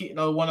one of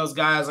those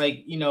guys.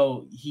 Like, you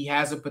know, he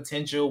has a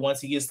potential. Once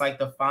he gets like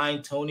the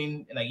fine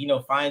tuning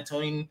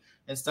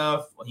and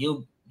stuff,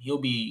 he'll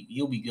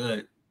be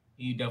good.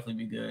 He'll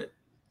definitely be good.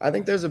 I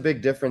think there's a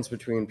big difference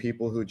between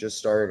people who just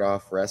started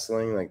off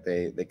wrestling, like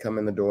they come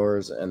in the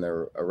doors and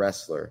they're a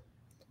wrestler.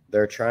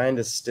 They're trying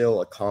to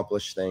still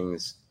accomplish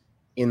things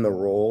in the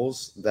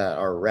roles that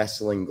are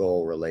wrestling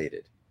goal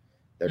related.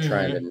 They're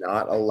trying to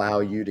not allow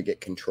you to get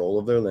control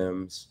of their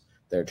limbs.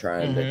 They're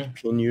trying to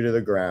pin you to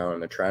the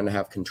ground. They're trying to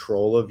have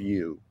control of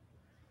you.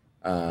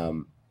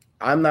 I'm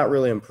not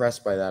really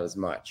impressed by that as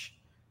much.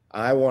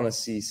 I want to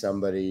see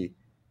somebody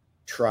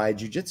try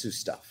jiu-jitsu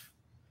stuff.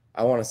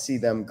 I want to see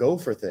them go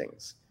for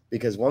things,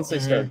 because once they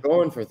start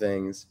going for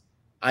things,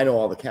 I know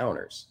all the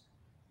counters,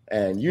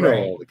 and you know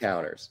all the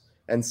counters.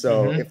 And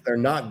so if they're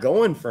not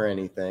going for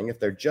anything, if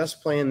they're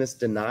just playing this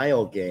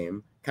denial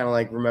game, kind of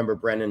like, remember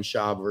Brendan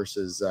Schaub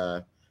versus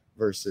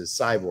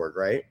Cyborg,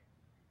 right?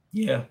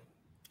 Yeah.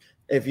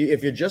 If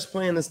you're just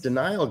playing this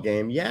denial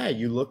game, yeah,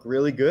 you look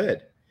really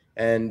good,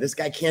 and this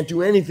guy can't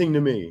do anything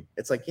to me.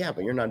 It's like, yeah,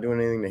 but you're not doing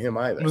anything to him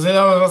either. I was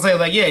gonna say,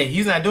 like, yeah,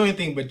 he's not doing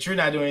anything, but you're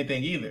not doing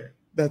anything either.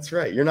 That's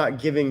right. You're not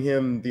giving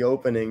him the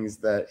openings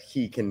that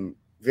he can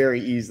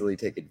very easily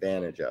take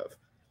advantage of.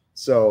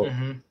 So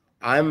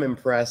I'm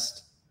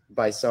impressed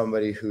by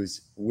somebody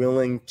who's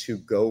willing to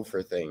go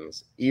for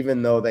things,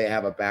 even though they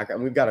have a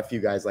background. We've got a few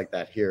guys like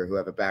that here who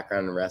have a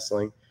background in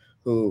wrestling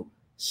who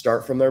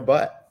start from their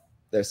butt.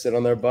 They'll sit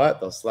on their butt,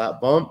 they'll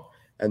slap bump,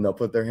 and they'll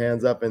put their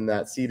hands up in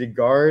that seated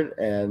guard,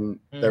 and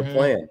they're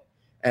playing.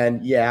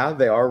 And yeah,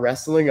 they are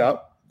wrestling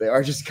up. They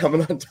are just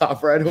coming on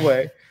top right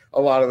away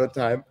a lot of the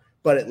time.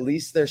 But at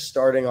least they're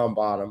starting on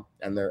bottom,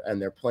 and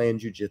they're playing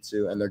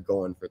jiu-jitsu, and they're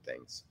going for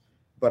things.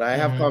 But I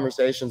have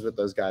conversations with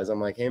those guys. I'm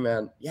like, hey,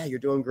 man, yeah, you're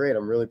doing great.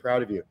 I'm really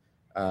proud of you.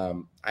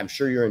 I'm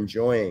sure you're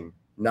enjoying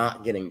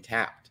not getting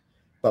tapped.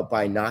 But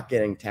by not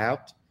getting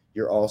tapped,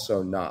 you're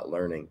also not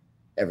learning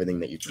everything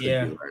that you could be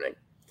learning.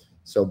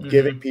 So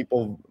giving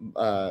people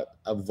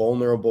a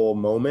vulnerable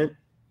moment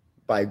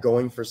by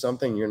going for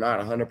something you're not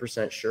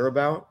 100% sure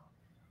about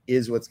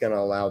is what's going to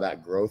allow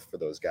that growth for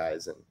those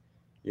guys. And,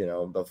 you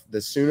know,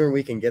 the sooner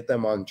we can get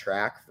them on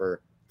track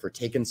for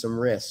taking some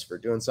risks, for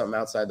doing something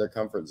outside their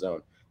comfort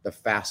zone, the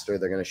faster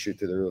they're going to shoot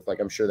through the roof. Like,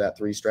 I'm sure that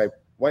 3-stripe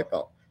white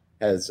belt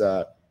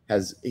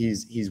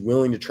he's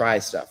willing to try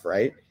stuff,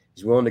 right?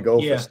 He's willing to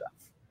go for stuff.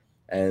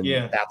 And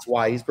that's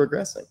why he's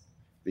progressing,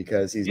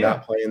 because he's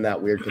not playing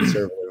that weird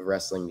conservative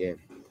wrestling game.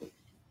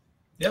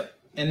 Yep.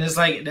 And it's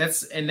like,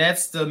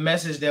 that's the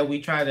message that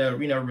we try to,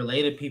 you know,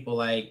 relay to people.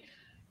 Like,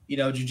 you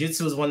know,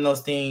 jiu-jitsu is one of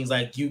those things,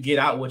 like, you get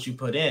out what you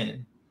put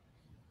in.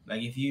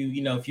 Like, if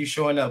you're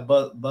showing up,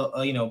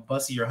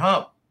 busting your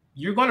hump,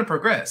 you're going to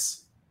progress.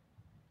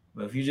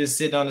 But if you're just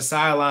sitting on the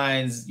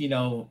sidelines, you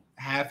know,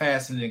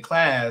 half-assing in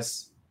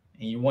class,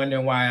 and you're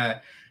wondering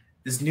why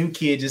this new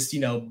kid just,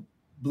 you know,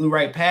 blew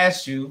right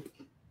past you,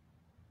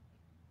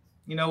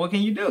 you know, what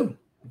can you do?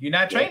 If you're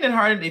not training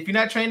hard, if you're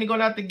not training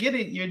going out to get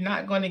it, you're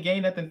not going to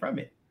gain nothing from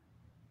it.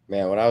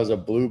 Man, when I was a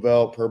blue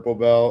belt, purple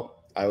belt,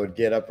 I would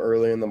get up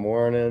early in the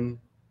morning.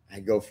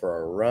 I'd go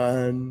for a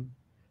run.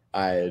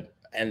 And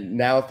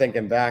now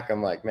thinking back,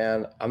 I'm like,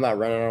 man, I'm not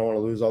running. I don't want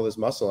to lose all this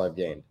muscle I've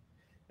gained.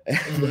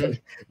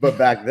 But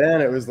back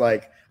then it was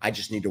like, I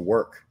just need to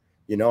work.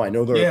 You know, I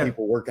know there are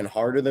people working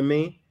harder than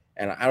me,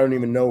 and I don't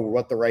even know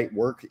what the right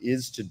work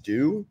is to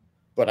do,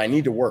 but I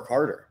need to work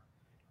harder.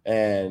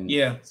 And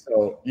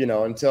so, you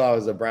know, until I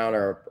was a brown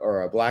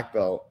or a black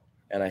belt,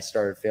 and I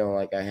started feeling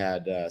like I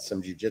had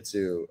some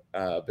jiu-jitsu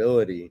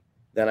ability,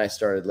 then I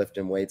started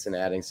lifting weights and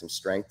adding some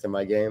strength to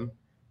my game.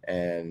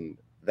 And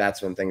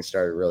that's when things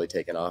started really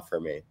taking off for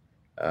me.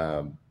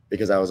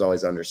 Because I was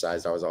always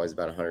undersized. I was always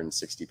about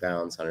 160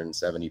 pounds,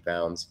 170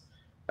 pounds.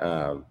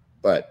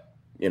 But,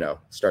 you know,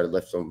 started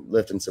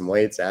lifting some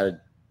weights, added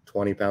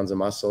 20 pounds of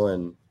muscle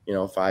in, you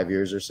know, 5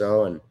 years or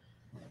so, and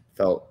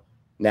felt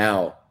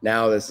now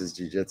this is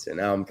jiu-jitsu.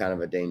 Now I'm kind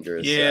of a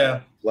dangerous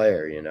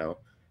player, you know.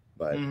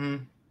 But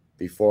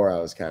before I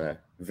was kind of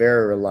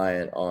very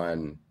reliant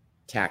on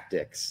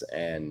tactics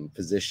and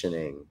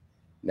positioning.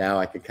 Now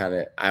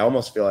I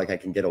almost feel like I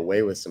can get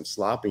away with some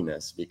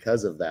sloppiness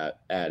because of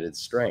that added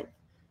strength.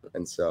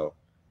 And so,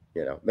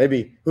 you know,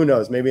 maybe, who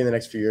knows, maybe in the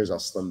next few years I'll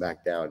slim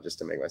back down just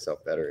to make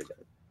myself better again.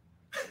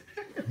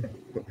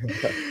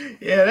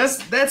 Yeah,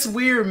 that's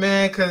weird,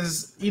 man,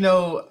 because, you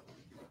know,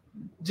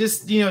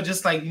 just sitting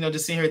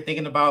here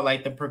thinking about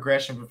like the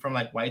progression from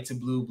like white to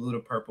blue, blue to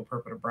purple,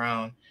 purple to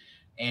brown.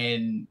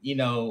 And, you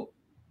know,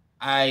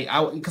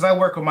 because I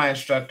work with my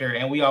instructor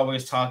and we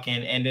always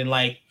talking, and then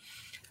like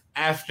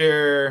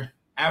after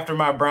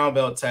my brown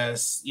belt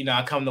test, you know,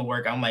 I come to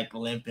work, I'm like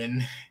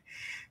limping.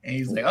 And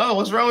he's like, "Oh,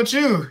 what's wrong with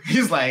you?"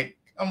 He's like,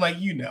 I'm like,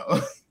 you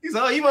know. He's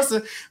like, "Oh, you must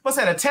have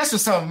had a test or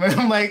something." And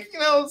I'm like, you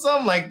know,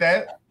 something like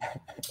that.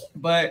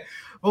 But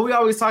we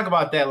always talk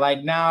about that.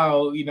 Like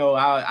now, you know,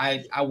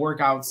 I work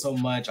out so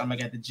much. I'm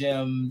like at the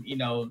gym, you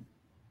know,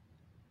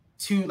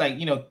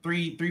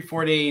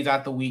 3-4 days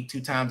out the week,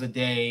 2 times a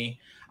day.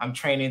 I'm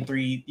training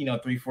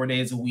 3-4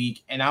 days a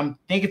week. And I'm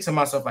thinking to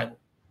myself, like,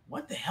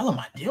 what the hell am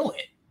I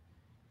doing?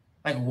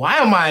 Like, why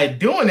am I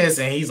doing this?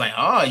 And he's like,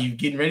 "Oh, you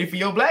getting ready for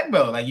your black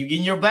belt. Like, you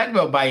getting your black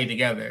belt body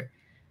together."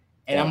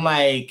 And I'm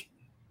like,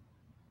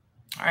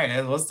 all right,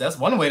 that's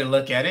one way to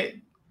look at it.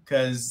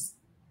 Because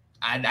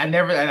I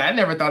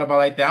never thought about it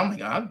like that. I'm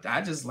like,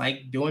 I just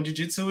like doing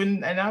jiu-jitsu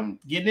and I'm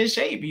getting in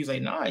shape. He's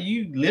like, "No,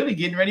 you literally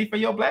getting ready for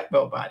your black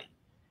belt body."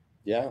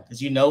 Yeah.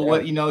 Because you know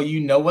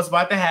what's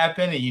about to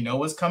happen, and you know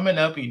what's coming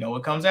up, and you know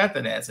what comes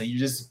after that. So you're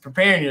just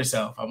preparing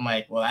yourself. I'm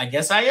like, well, I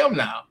guess I am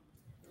now.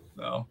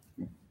 So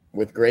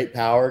with great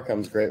power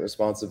comes great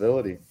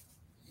responsibility.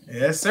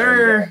 Yes,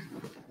 sir.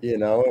 And, you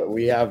know,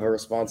 we have a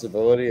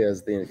responsibility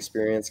as the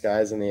experienced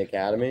guys in the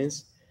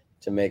academies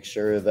to make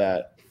sure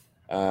that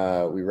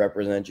we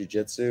represent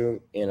jiu-jitsu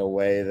in a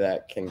way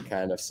that can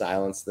kind of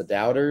silence the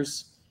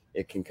doubters.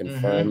 It can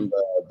confirm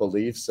the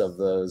beliefs of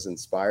those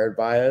inspired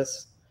by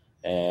us,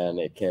 and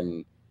it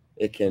can,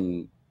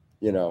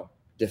 you know,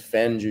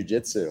 defend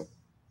jiu-jitsu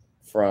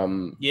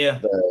from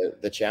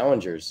the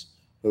challengers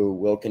who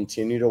will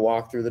continue to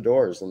walk through the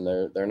doors, and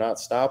they're not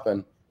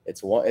stopping.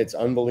 It's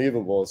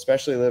unbelievable,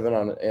 especially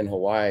living in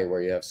Hawaii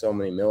where you have so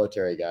many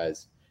military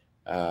guys.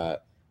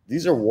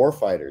 These are war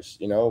fighters.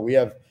 You know,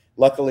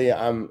 luckily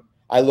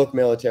I look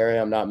military.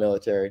 I'm not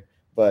military,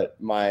 but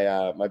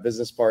my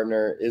business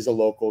partner is a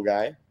local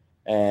guy,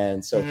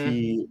 and so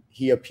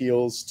he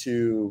appeals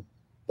to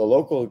the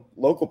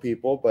local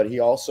people, but he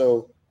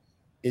also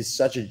is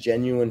such a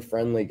genuine,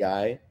 friendly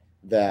guy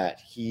that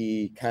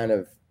he kind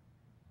of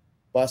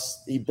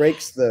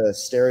breaks the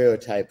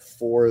stereotype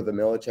for the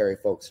military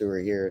folks who are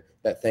here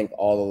that think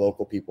all the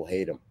local people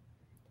hate him.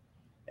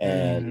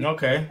 And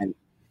okay.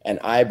 And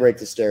I break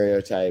the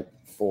stereotype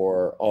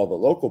for all the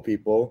local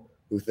people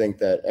who think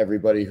that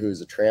everybody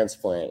who's a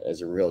transplant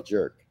is a real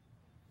jerk.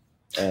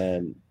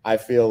 And I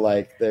feel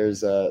like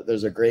there's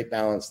a great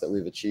balance that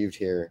we've achieved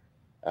here.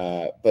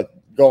 But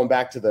going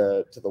back to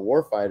the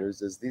war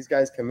fighters, is these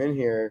guys come in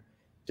here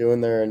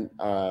doing their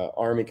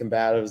Army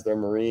combatives, their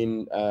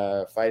Marine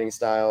fighting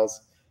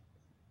styles,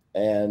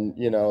 and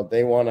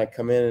they want to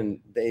come in and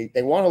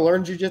they want to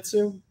learn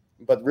jiu-jitsu,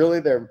 but really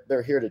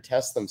they're here to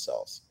test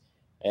themselves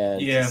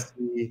and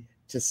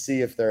to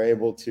see if they're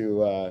able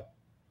to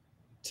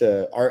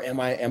am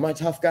I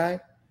tough guy,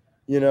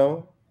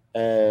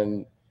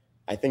 and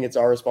I think it's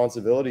our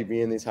responsibility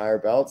being these higher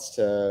belts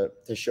to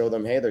show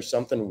them, hey, there's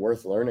something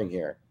worth learning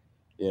here.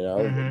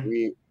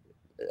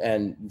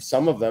 And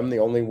some of them, the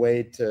only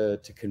way to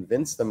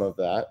convince them of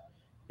that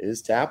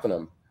is tapping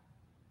them.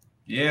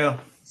 Yeah.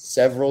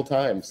 Several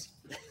times.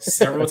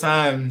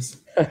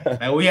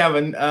 And we have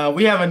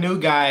a new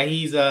guy.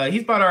 He's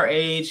about our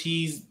age.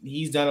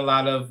 He's done a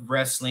lot of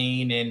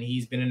wrestling and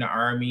he's been in the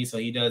Army, so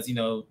he does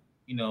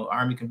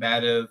Army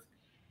combative.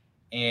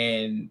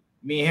 And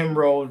me and him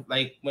rode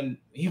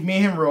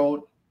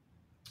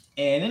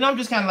and then I'm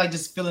just kind of like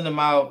just filling him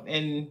out,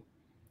 and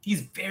he's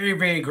very,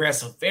 very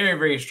aggressive, very,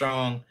 very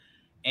strong.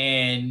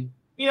 And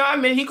he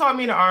called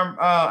me in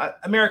the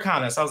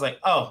Americana, so I was like,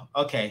 oh,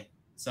 okay.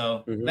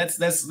 So I'm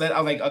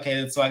like,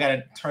 okay, so I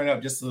gotta turn it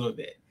up just a little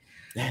bit.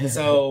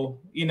 So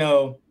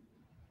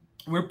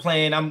we're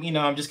playing. I'm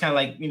just kind of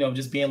like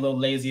just being a little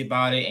lazy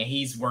about it, and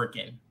he's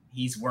working.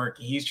 He's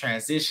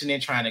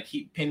transitioning, trying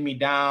to pin me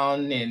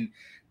down and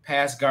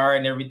pass guard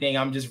and everything.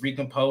 I'm just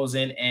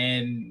recomposing,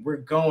 and we're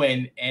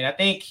going. And I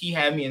think he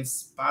had me in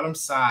bottom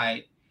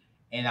side,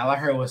 and all I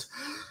heard was.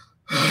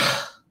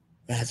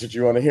 That's what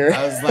you want to hear?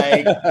 I was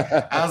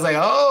like,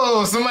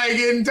 oh, somebody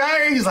getting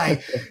tired? He's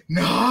like,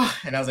 no.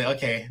 And I was like,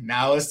 okay,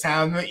 now it's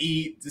time to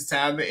eat. It's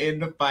time to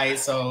end the fight.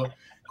 So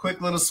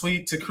quick little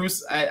sweep to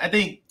cruise. I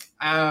think,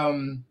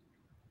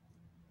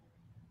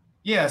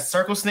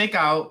 circle snake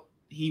out.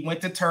 He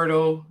went to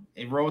turtle.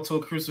 It rolled to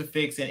a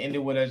crucifix and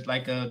ended with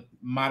a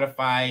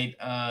modified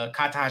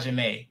kata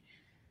hajime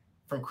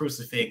from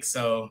crucifix.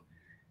 So,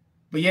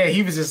 but yeah,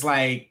 he was just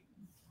like,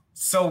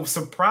 so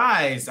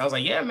surprised. I was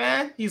like, yeah,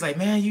 man. He's like,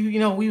 man,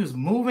 we was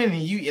moving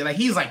and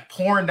he's like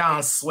pouring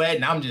down sweat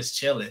and I'm just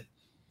chilling.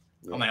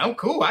 Yeah. I'm like, I'm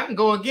cool. I can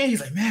go again.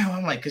 He's like, man,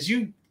 I'm like, cause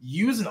you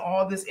using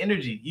all this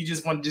energy. You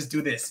just want to just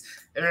do this.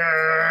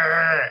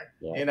 Yeah.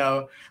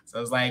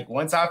 So it's like,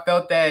 once I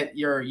felt that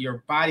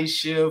your body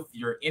shift,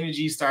 your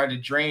energy started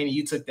to drain, and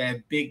you took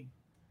that big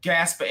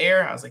gasp of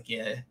air, I was like,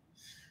 yeah,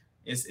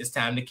 it's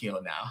time to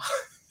kill now.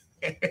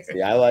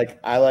 Yeah,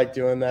 I like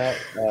doing that.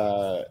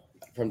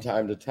 From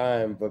time to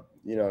time, but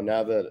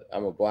now that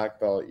I'm a black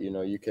belt,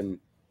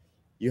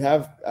 you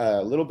have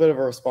a little bit of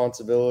a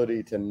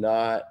responsibility to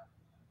not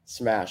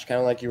smash, kind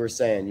of like you were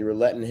saying. You were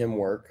letting him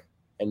work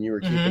and you were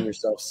keeping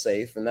yourself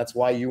safe, and that's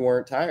why you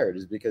weren't tired,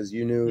 is because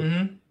you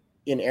knew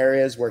in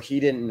areas where he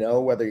didn't know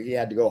whether he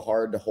had to go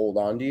hard to hold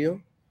on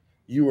to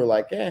you were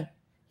like,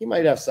 he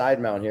might have side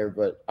mount here,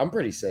 but I'm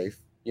pretty safe.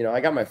 I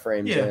got my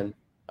frames in,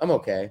 I'm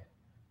okay.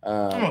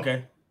 I'm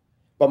okay.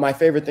 But my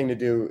favorite thing to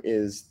do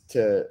is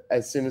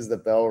as soon as the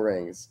bell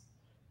rings,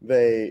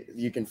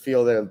 you can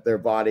feel their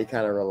body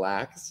kind of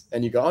relax,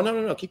 and you go, oh,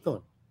 no, keep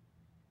going.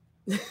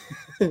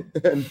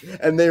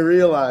 and they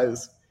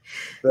realize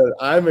that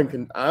I'm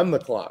the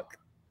clock.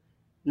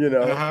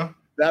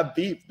 That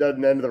beep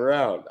doesn't end the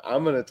round.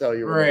 I'm going to tell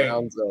you when the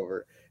round's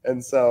over.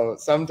 And so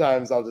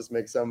sometimes I'll just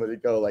make somebody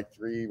go like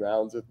 3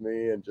 rounds with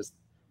me and just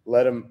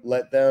let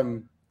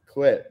them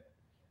quit.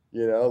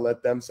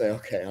 Let them say,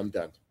 okay, I'm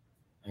done.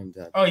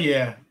 Oh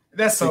yeah,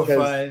 that's so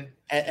fun.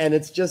 And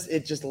it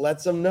just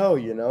lets them know,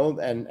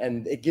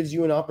 and it gives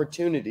you an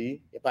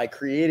opportunity by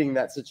creating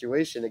that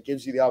situation. It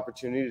gives you the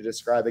opportunity to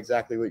describe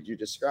exactly what you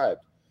described,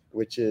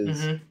 which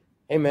is,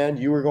 hey man,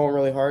 you were going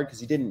really hard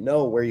because you didn't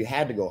know where you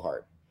had to go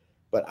hard,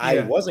 but I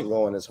wasn't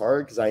going as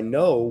hard because I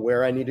know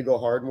where I need to go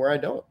hard and where I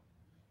don't.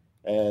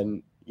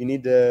 And you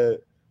need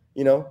to,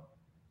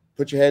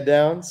 put your head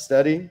down,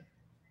 study,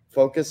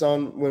 focus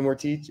on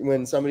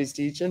when somebody's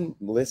teaching,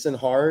 listen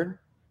hard.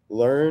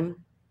 Learn,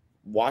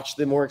 watch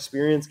the more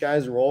experienced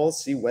guys roll,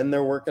 see when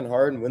they're working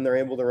hard and when they're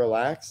able to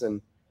relax,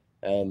 and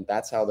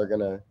that's how they're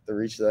gonna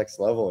reach the next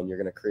level, and you're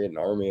gonna create an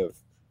army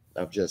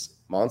of just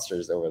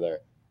monsters over there.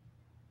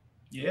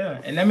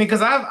 Yeah, and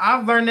because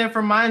I've learned that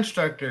from my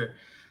instructor.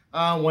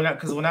 When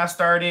I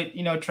started,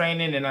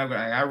 training, and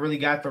I really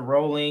got the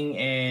rolling,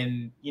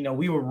 and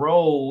we would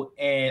roll,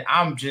 and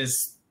I'm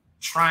just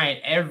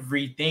trying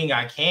everything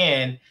I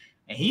can,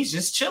 and he's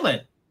just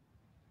chilling.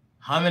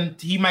 humming.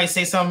 He might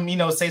say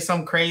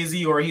something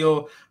crazy, or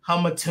he'll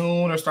hum a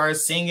tune or start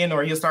singing,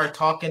 or he'll start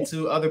talking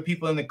to other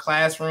people in the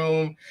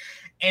classroom.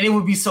 And it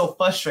would be so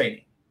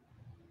frustrating.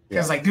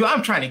 Because like, dude,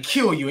 I'm trying to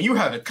kill you, and you're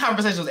having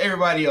conversations with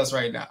everybody else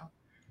right now.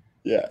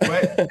 Yeah.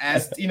 But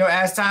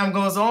as time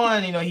goes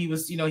on,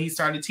 he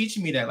started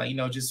teaching me that, like,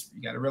 just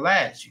you got to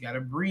relax, you got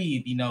to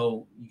breathe, you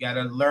got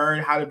to learn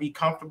how to be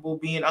comfortable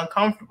being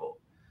uncomfortable.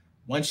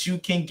 Once you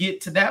can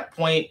get to that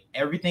point,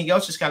 everything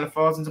else just kind of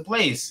falls into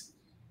place.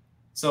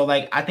 So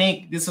like, I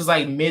think this was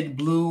like mid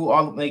blue,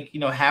 all like,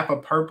 half a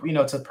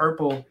purple, to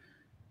purple,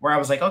 where I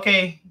was like,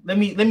 okay, let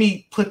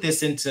me put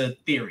this into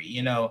theory,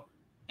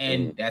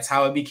 and that's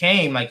how it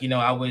became. Like,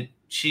 I would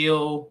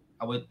chill,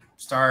 I would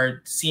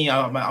start seeing,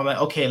 I'm like,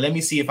 okay, let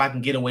me see if I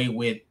can get away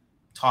with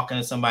talking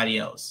to somebody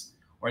else,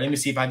 or let me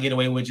see if I get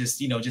away with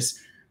just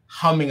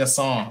humming a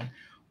song.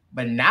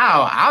 But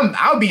now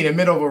I'll be in the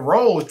middle of a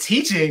role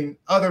teaching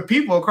other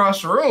people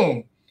across the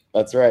room.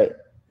 That's right.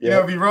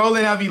 Yeah. Be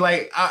rolling. I'll be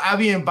like, I'll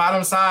be in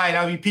bottom side.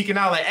 I'll be peeking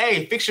out like,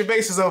 hey, fix your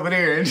bases over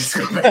there, and just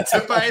go back to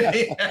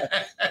fighting.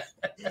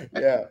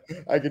 Yeah,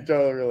 I can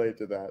totally relate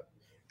to that.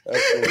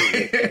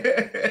 Absolutely.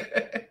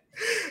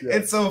 Yeah.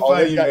 It's so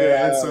funny,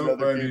 man. It's so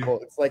funny.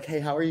 People. It's like,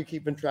 hey, how are you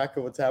keeping track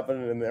of what's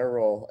happening in their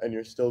role, and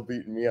you're still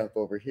beating me up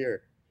over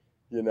here?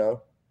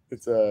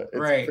 It's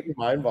right. Pretty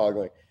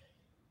mind-boggling.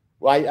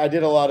 Well, I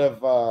did a lot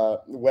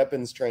of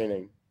weapons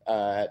training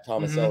at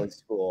Thomaselli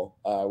School.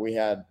 We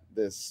had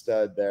this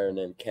stud there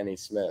named Kenny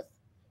Smith,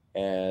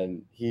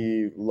 and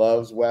he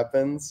loves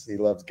weapons. He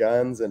loves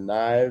guns and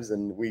knives,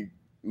 and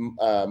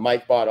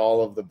Mike bought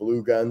all of the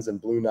blue guns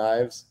and blue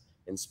knives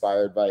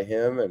inspired by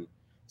him, and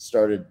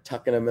started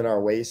tucking them in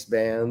our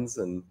waistbands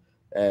and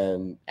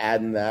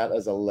adding that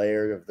as a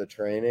layer of the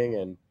training.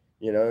 And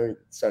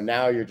so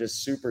now you're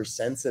just super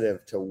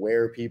sensitive to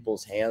where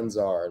people's hands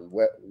are and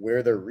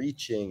where they're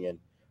reaching, and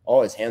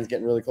his hand's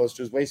getting really close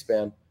to his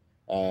waistband.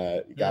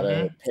 You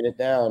gotta pin it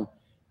down.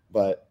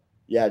 But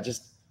yeah,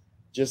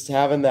 just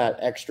having that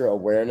extra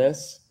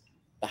awareness,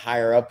 the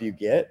higher up you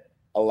get,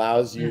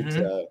 allows you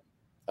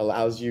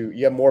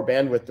you have more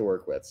bandwidth to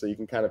work with, so you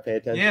can kind of pay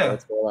attention to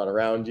what's going on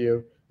around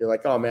you. You're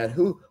like, oh man,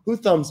 who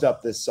thumbs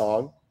up this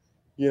song?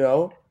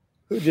 Who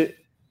did?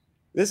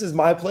 This is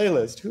my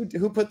playlist.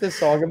 Who put this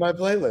song in my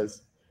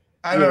playlist?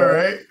 I know,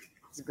 right?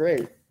 It's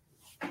great.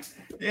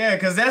 Yeah,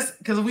 because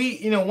we,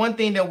 one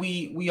thing that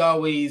we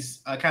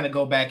always kind of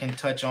go back and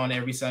touch on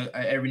every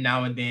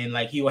now and then.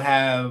 Like, he will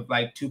have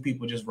like two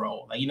people just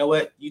roll. Like, you know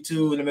what? You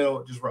two in the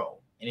middle just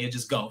roll, and it'll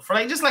just go for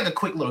just a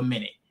quick little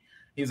minute.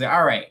 He's like,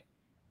 all right,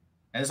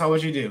 that's all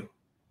what you do.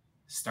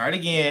 Start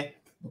again.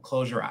 But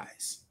close your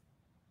eyes.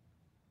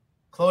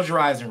 Close your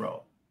eyes and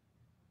roll.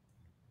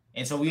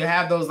 And so we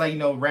have those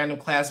random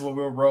classes where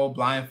we'll roll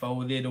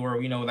blindfolded,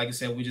 or like I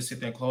said, we just sit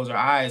there and close our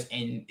eyes,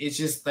 and it's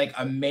just like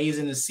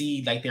amazing to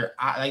see they're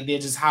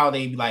just how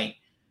they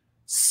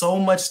so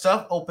much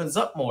stuff opens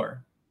up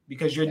more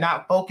because you're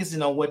not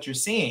focusing on what you're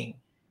seeing.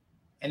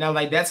 And I'm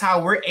like, that's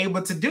how we're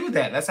able to do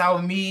that. That's how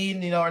me,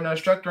 and our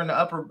instructor in the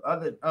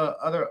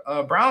other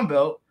brown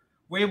belt,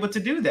 we're able to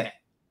do that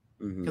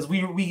because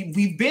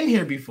we've been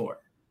here before.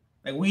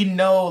 Like, we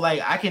know,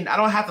 I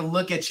don't have to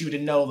look at you to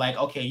know,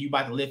 okay, you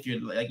about to lift your,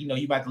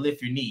 you about to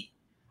lift your knee,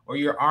 or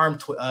your arm,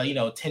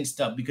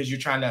 tensed up because you're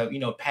trying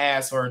to,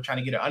 pass or trying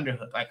to get an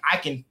underhook. Like, I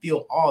can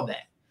feel all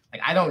that.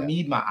 Like, I don't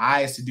need my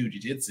eyes to do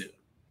jiu-jitsu.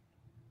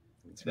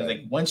 Right.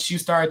 Like, once you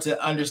start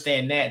to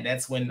understand that,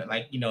 that's when,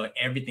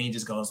 everything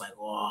just goes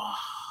whoa.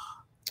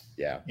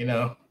 Yeah.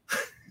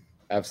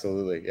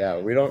 Absolutely.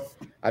 Yeah.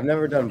 I've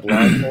never done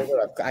blindfolded.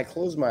 I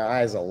close my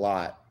eyes a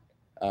lot.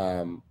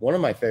 One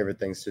of my favorite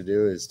things to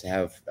do is to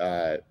have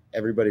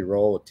everybody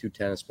roll with two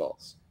tennis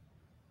balls.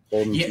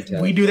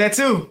 We do that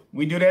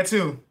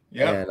too.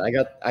 Yeah. And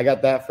I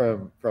got that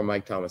from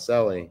Mike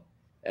Thomaselli,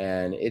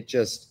 and it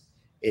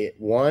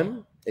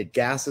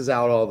gasses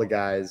out all the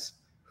guys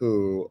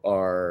who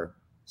are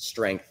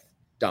strength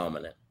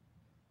dominant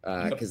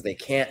because they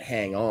can't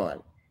hang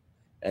on.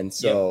 And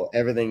so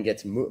everything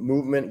gets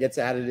movement gets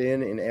added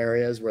in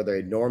areas where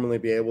they'd normally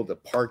be able to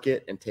park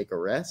it and take a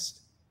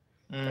rest.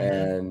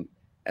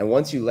 And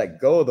once you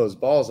let go of those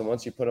balls and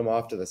once you put them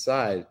off to the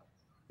side,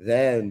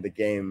 then the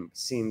game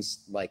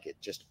seems like it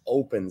just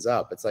opens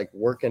up. It's like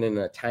working in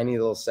a tiny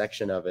little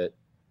section of it.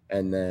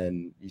 And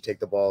then you take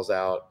the balls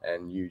out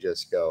and you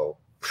just go,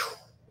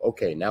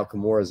 okay, now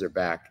Kimura's are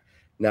back.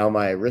 Now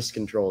my wrist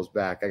control is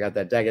back. I got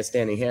that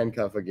Dagestani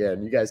handcuff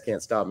again. You guys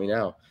can't stop me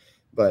now.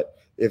 But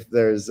if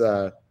there's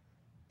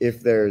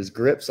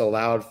grips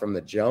allowed from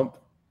the jump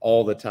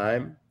all the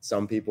time,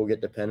 some people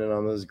get dependent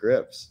on those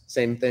grips.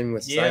 Same thing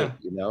with sight,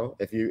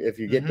 if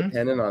you get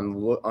dependent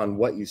on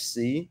what you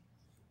see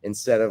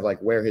instead of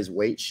where his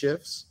weight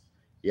shifts,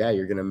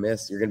 you're going to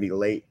miss. You're going to be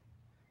late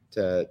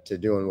to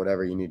doing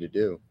whatever you need to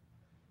do,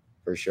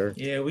 for sure.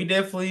 Yeah, we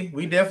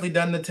definitely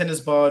done the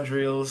tennis ball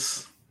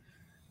drills.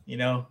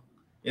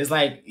 It's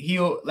what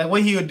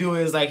he'll do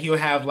is he'll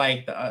have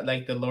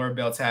the lower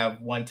belts have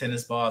one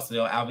tennis ball, so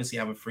they'll obviously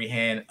have a free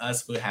hand.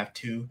 Us will have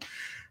two.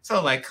 So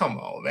I'm like, come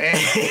on, man.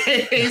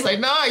 He's like,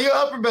 nah, you're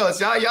upper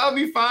belts. Y'all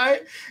be fine.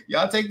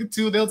 Y'all take the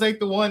 2, they'll take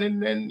the 1,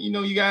 and then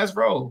you guys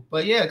roll.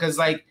 But yeah, because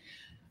like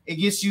it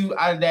gets you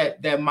out of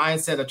that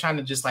mindset of trying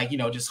to just like,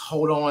 just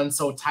hold on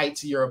so tight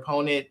to your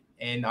opponent,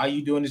 and all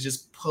you doing is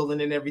just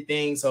pulling and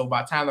everything. So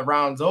by the time the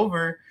round's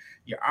over,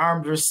 your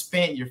arms are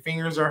spent, your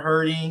fingers are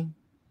hurting,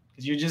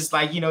 because you're just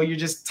like, you're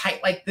just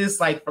tight like this,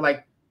 like for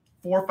like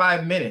 4 or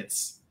 5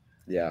 minutes.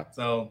 Yeah.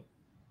 So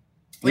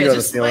you know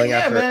the feeling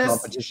like,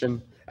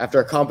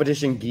 after a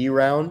competition gi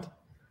round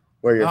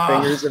where your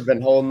fingers have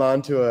been holding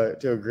on to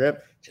a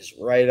grip, just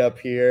right up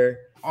here.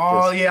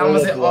 Oh yeah, I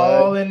was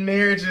all in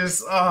there.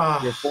 Just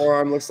your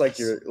forearm looks like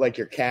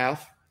your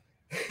calf,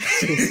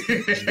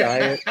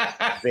 giant,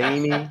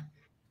 veiny. I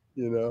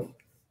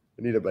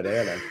need a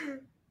banana.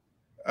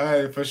 All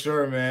right, for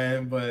sure,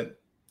 man. But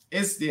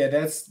that's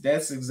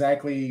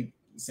exactly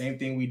the same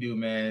thing we do,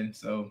 man.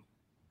 So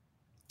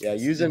yeah,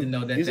 using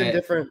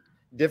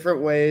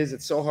different ways.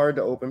 It's so hard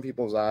to open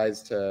people's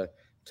eyes to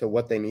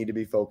what they need to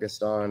be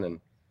focused on, and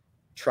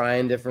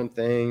trying different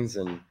things,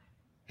 and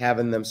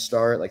having them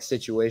start like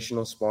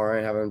situational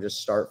sparring, having them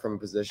just start from a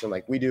position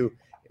like we do.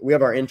 We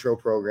have our intro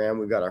program,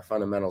 we've got our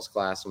fundamentals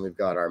class, and we've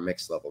got our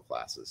mixed level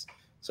classes.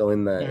 So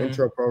in the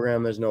intro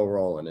program, there's no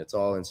rolling. It's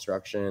all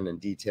instruction and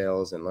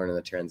details and learning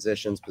the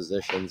transitions,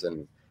 positions,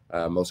 and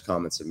most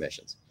common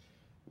submissions.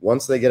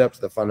 Once they get up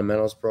to the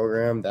fundamentals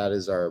program, that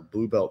is our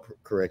blue belt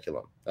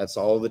curriculum. That's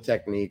all the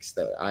techniques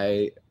that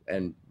I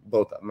and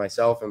both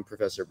myself and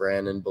Professor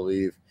Brandon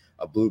believe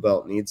a blue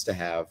belt needs to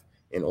have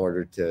in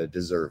order to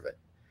deserve it.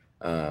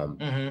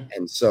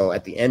 And so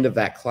at the end of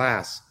that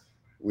class,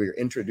 we're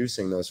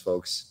introducing those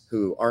folks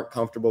who aren't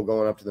comfortable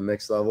going up to the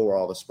mixed level where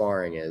all the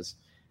sparring is.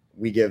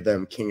 We give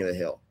them king of the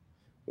hill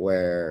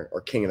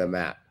or king of the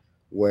mat,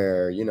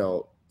 where,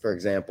 for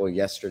example,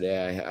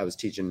 yesterday I was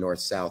teaching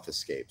north-south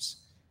escapes.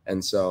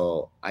 And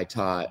so I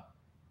taught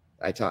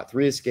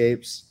 3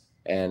 escapes.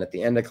 And at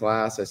the end of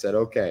class, I said,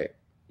 okay,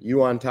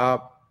 you on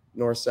top,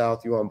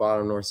 north-south, you on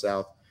bottom,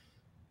 north-south.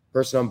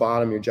 Person on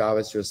bottom, your job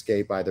is to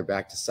escape either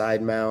back to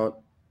side mount,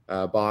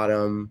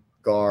 bottom,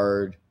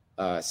 guard,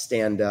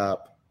 stand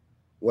up,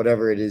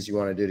 whatever it is you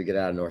want to do to get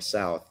out of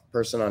north-south.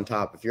 Person on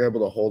top, if you're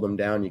able to hold them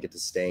down, you get to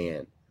stay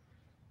in.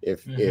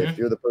 If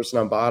you're the person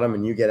on bottom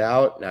and you get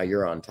out, now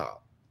you're on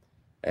top.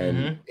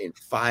 And in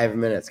 5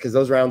 minutes, because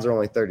those rounds are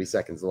only 30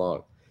 seconds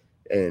long,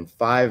 and in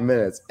 5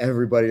 minutes,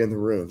 everybody in the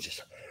room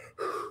just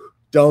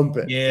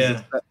dumping.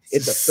 Yeah,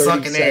 it's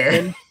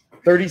a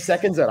 30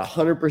 seconds at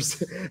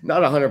 100%,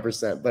 not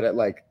 100%, but at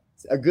like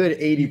a good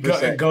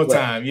 80% go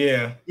time.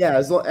 Yeah.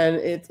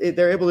 And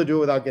they're able to do it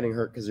without getting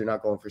hurt because you're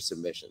not going for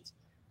submissions.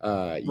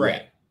 Right.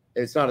 Yeah.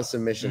 It's not a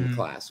submission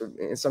class.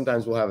 And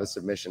sometimes we'll have a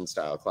submission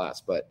style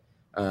class, but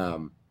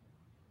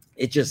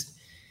it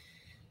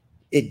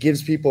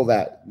gives people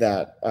that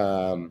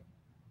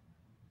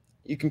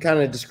you can kind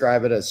of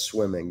describe it as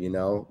swimming.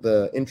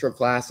 The intro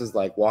class is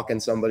like walking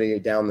somebody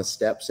down the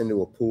steps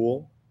into a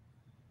pool.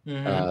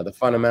 The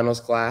fundamentals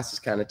class is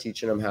kind of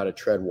teaching them how to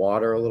tread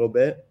water a little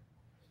bit.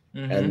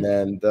 And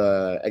then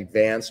the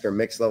advanced or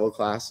mixed level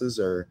classes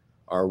are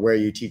where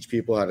you teach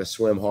people how to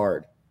swim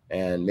hard,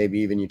 and maybe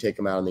even you take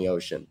them out in the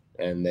ocean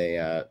and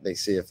they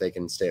see if they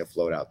can stay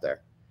afloat out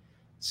there.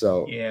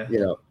 So,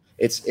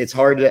 it's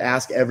hard to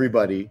ask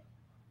everybody,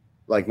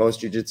 like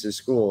most jiu-jitsu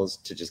schools,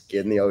 to just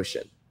get in the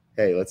ocean.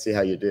 Hey, let's see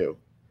how you do,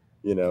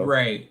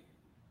 Right.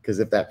 Because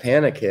if that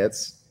panic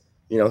hits,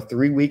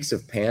 3 weeks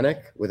of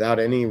panic without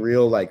any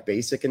real like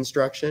basic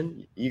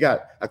instruction, you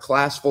got a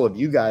class full of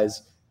you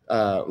guys,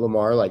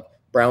 Lamar, like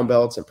brown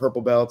belts and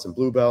purple belts and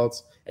blue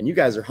belts, and you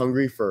guys are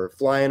hungry for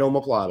flying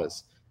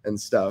omoplatas and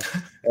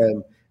stuff.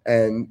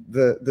 and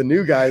the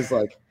new guys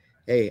like,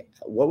 hey,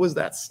 what was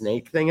that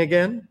snake thing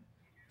again?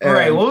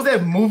 Right. What was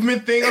that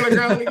movement thing on the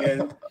ground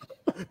again?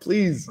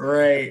 Please.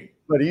 Right.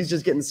 But he's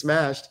just getting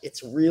smashed.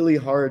 It's really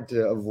hard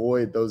to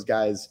avoid those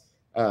guys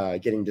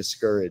getting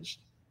discouraged.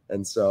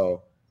 And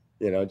so,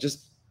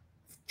 just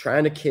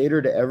trying to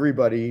cater to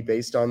everybody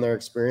based on their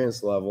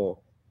experience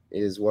level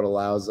is what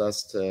allows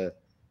us to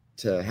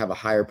have a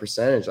higher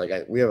percentage. Like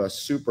we have a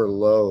super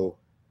low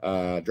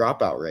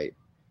dropout rate.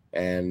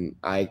 And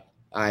I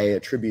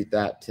attribute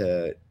that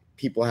to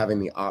people having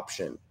the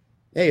option.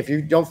 Hey, if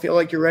you don't feel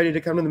like you're ready to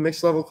come to the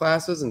mixed level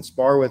classes and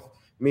spar with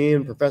me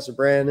and Professor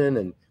Brandon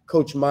and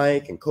Coach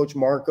Mike and Coach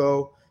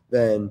Marco,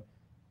 then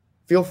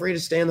feel free to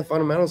stay in the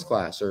fundamentals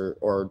class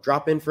or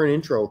drop in for an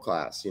intro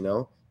class.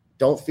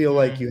 Don't feel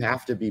like you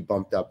have to be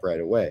bumped up right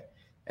away.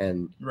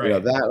 And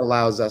that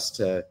allows us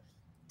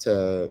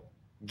to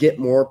get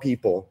more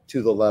people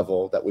to the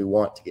level that we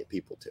want to get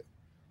people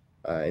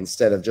to,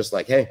 instead of just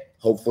like, hey,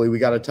 hopefully we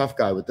got a tough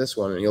guy with this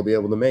one and he'll be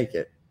able to make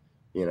it.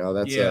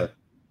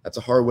 That's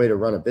a hard way to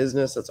run a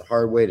business. That's a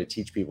hard way to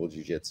teach people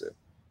jiu-jitsu.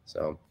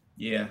 So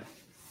yeah,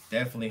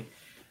 definitely.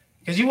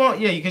 Because you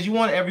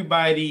want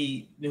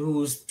everybody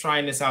who's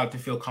trying this out to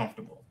feel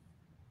comfortable.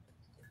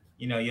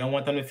 You don't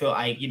want them to feel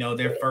like,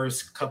 their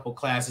first couple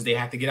classes, they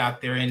have to get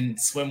out there and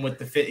swim with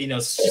the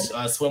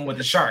swim with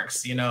the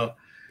sharks,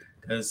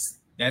 because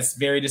that's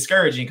very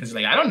discouraging because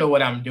like I don't know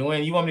what I'm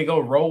doing. You want me to go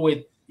roll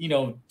with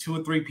 2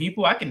 or 3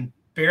 people? I can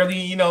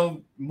barely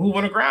move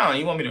on the ground.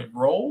 You want me to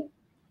roll?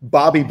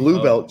 Bobby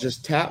Blue Belt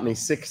just tapped me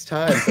 6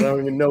 times. And I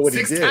don't even know what he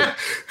did. 6 times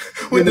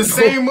with the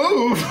same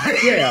move.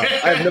 Yeah,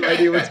 I have no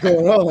idea what's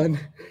going on.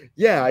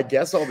 Yeah, I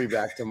guess I'll be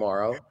back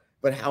tomorrow.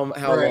 But how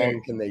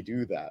long can they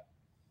do that?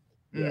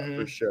 Yeah,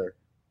 for sure.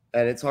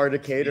 And it's hard to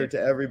cater to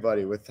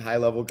everybody with high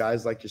level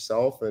guys like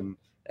yourself, and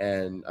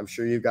I'm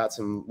sure you've got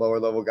some lower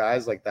level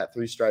guys like that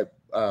 3-stripe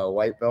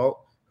white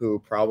belt who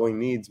probably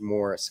needs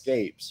more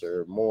escapes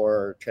or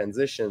more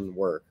transition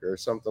work or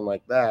something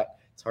like that.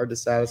 It's hard to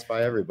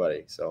satisfy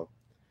everybody. So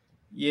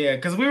yeah,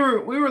 because we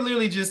were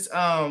literally just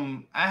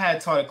I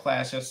had taught a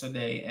class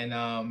yesterday, and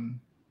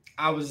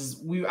I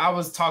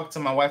was talking to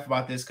my wife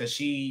about this because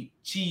she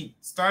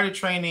started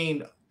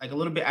training like a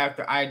little bit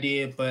after I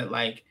did, but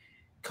like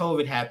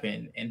COVID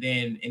happened, and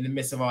then in the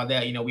midst of all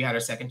that, we had our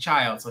second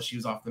child, so she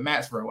was off the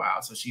mats for a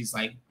while, so she's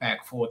like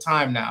back full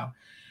time now,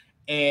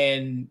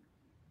 and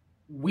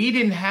we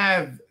didn't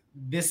have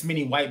this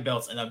many white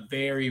belts in a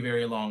very,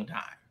 very long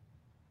time.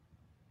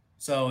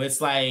 So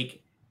it's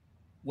like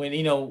when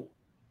it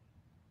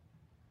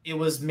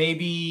was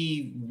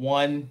maybe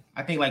one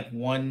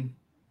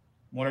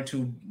or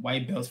two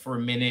white belts for a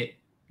minute.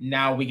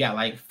 Now we got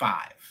like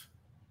 5.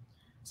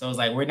 So it's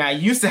like we're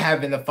not used to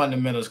having the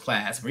fundamentals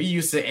class. We're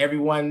used to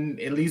everyone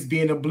at least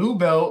being a blue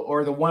belt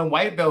or the one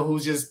white belt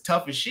who's just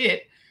tough as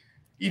shit,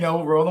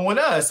 rolling with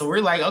us. So we're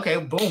like, okay,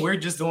 boom, we're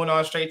just doing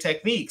all straight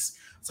techniques.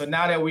 So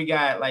now that we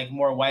got like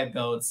more white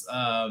belts,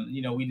 I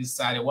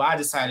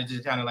decided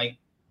to kind of like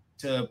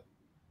to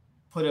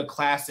put a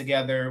class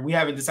together. We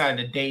haven't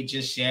decided a date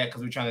just yet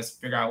because we're trying to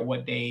figure out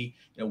what day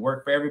it'll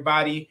work for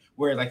everybody.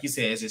 Where, like you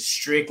said, it's just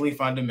strictly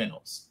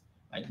fundamentals.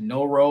 Like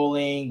no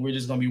rolling. We're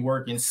just going to be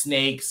working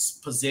snakes,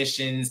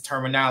 positions,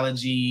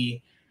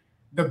 terminology,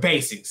 the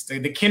basics, the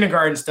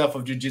kindergarten stuff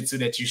of jiu-jitsu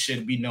that you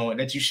should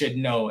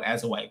know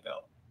as a white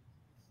belt.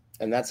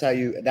 And that's how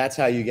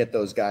you get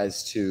those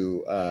guys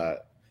to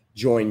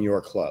join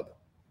your club.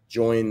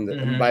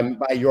 By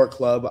your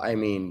club, I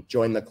mean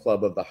join the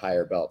club of the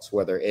higher belts,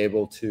 where they're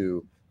able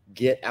to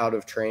get out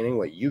of training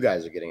what you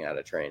guys are getting out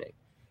of training,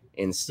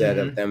 instead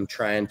of them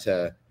trying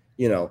to,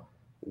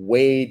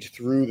 wade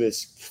through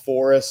this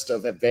forest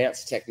of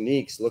advanced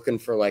techniques looking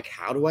for like,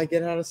 how do I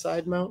get out of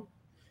side mount?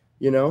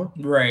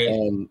 Right.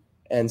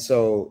 And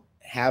so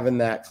having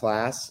that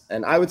class,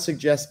 and I would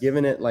suggest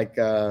giving it like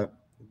a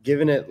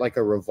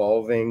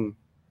revolving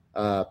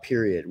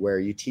period where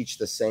you teach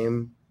the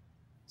same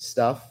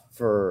stuff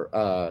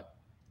for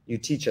you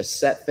teach a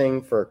set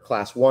thing for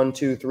class 1,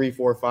 2, 3,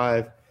 4,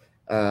 5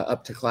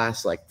 up to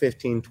class like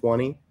 15,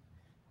 20,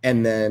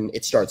 and then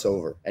it starts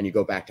over and you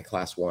go back to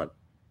class 1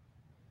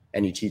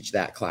 and you teach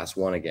that class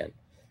 1 again.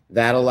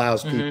 That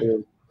allows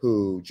people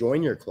who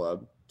join your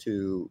club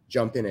to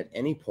jump in at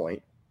any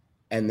point,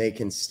 and they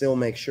can still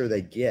make sure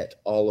they get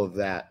all of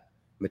that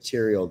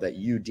material that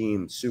you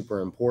deem super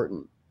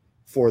important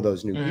for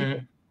those new people,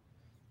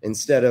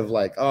 instead of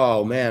like,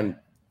 oh man,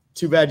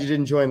 too bad you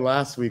didn't join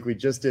last week. We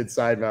just did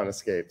side mount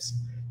escapes.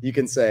 You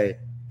can say,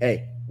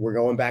 hey, we're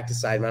going back to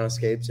side mount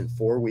escapes in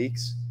 4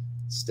 weeks.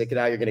 Stick it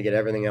out. You're going to get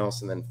everything else.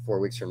 And then 4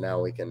 weeks from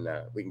now, we can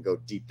go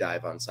deep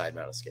dive on side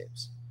mount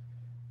escapes.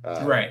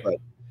 Right.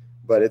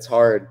 But it's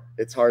hard.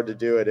 It's hard to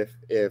do it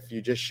if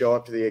you just show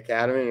up to the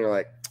academy and you're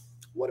like,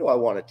 what do I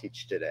want to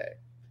teach today?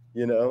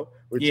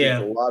 Which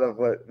is a lot of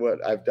what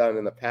I've done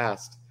in the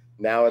past.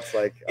 Now it's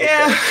like,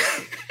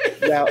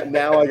 okay,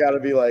 now I got to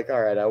be like,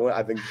 all right,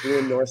 I've been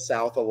doing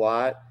north-south a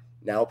lot.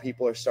 Now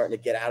people are starting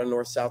to get out of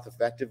north-south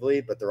effectively,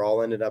 but they're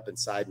all ended up in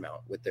side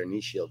mount with their knee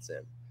shields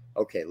in.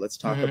 Okay, let's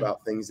talk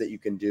about things that you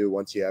can do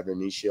once you have your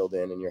knee shield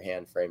in and your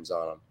hand frames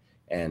on them,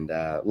 and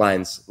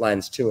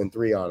lines 2 and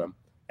 3 on them.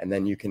 And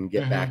then you can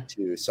get back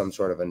to some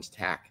sort of an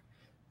attack.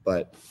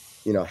 But,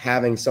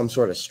 having some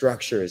sort of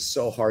structure is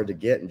so hard to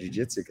get in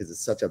jiu-jitsu because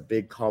it's such a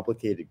big,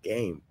 complicated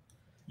game.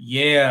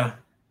 Yeah.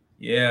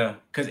 Yeah.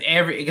 Because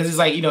it's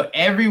like,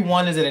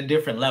 everyone is at a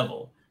different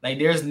level. Like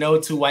there's no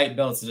 2 white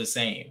belts are the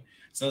same.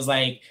 So it's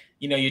like,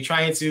 you're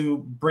trying to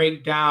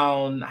break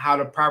down how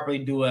to properly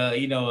do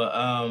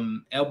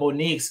elbow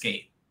knee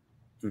escape.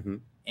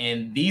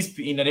 And these,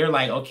 they're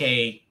like,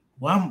 okay,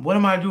 well, what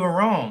am I doing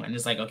wrong? And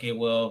it's like, okay,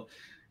 well,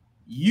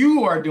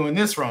 you are doing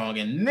this wrong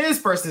and this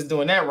person is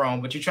doing that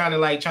wrong, but you're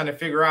trying to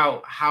figure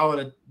out how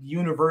to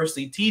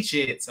universally teach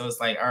it. So it's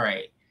like, all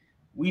right,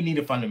 we need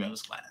a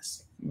fundamentals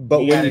class. But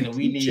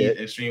we need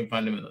extreme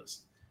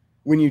fundamentals.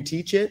 When you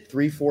teach it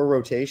 3-4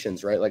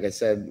 rotations, right? Like I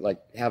said, like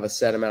have a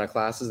set amount of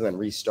classes and then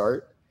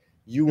restart,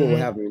 you will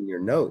have in your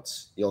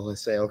notes. You'll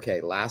say,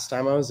 okay, last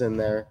time I was in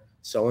there,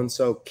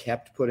 so-and-so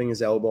kept putting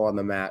his elbow on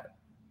the mat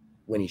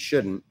when he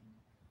shouldn't.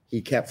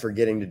 He kept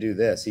forgetting to do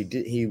this.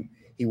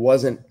 He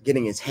wasn't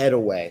getting his head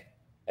away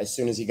as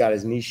soon as he got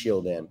his knee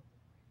shield in.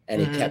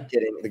 And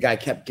the guy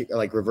kept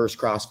like reverse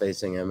cross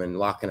facing him and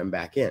locking him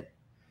back in.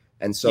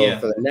 And so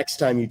for the next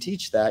time you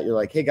teach that, you're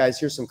like, hey guys,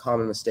 here's some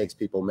common mistakes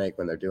people make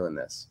when they're doing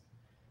this.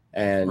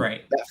 And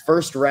Right. that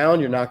first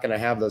round, you're not going to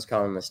have those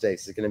common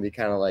mistakes. It's going to be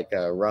kind of like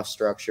a rough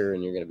structure,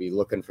 and you're going to be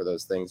looking for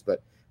those things.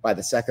 But by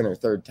the second or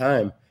third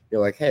time,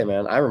 you're like, hey,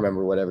 man, I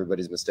remember what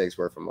everybody's mistakes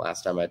were from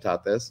last time I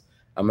taught this.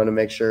 I'm going to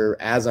make sure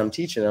as I'm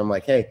teaching, I'm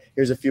like, hey,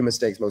 here's a few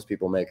mistakes most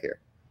people make here.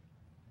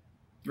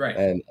 Right.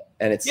 And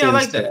it Yeah, I seems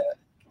like to that.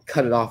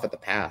 cut it off at the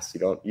pass. You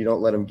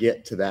don't let them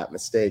get to that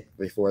mistake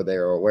before they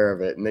are aware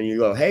of it. And then you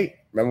go, hey,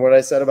 remember what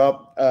I said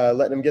about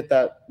letting them get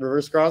that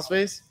reverse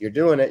crossface? You're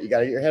doing it. You got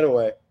to get your head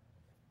away.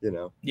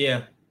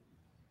 Yeah.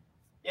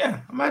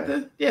 Yeah, I'm about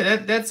to. Yeah,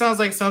 that sounds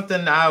like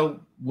something I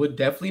would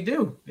definitely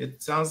do.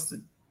 It sounds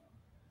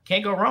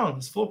can't go wrong.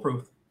 It's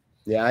foolproof.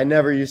 Yeah, I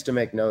never used to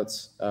make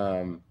notes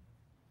at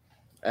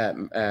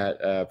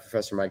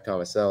Professor Mike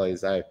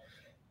Tomaselli's.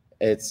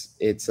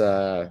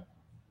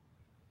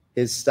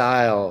 His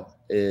style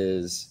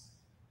is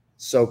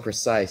so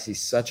precise.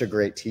 He's such a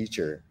great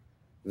teacher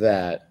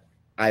that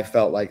I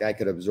felt like I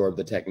could absorb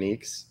the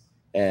techniques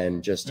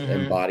and just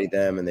embody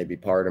them, and they'd be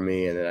part of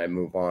me, and then I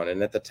move on.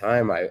 And at the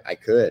time I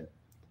could,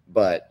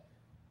 but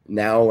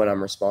now when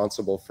I'm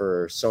responsible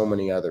for so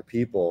many other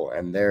people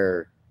and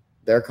their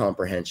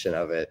comprehension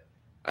of it,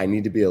 I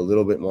need to be a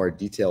little bit more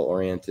detail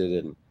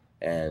oriented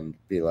and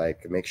be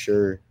like, make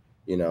sure,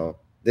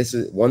 this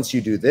is, once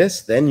you do this,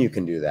 then you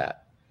can do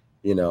that,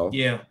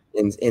 Yeah.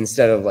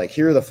 Instead of like,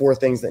 here are the 4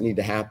 things that need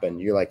to happen.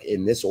 You're like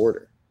in this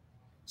order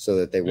so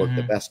that they work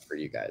the best for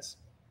you guys.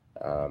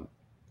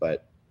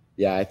 But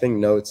yeah, I think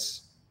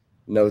notes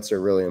are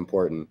really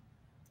important.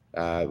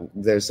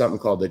 There's something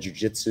called the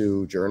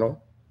Jiu-Jitsu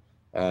journal.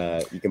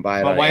 You can buy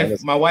it on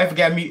Amazon. My wife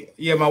got me.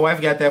 Yeah, my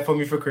wife got that for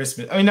me for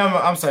Christmas. I mean, no,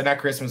 I'm sorry, not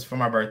Christmas, for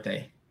my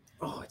birtday.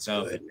 Oh, it's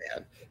good,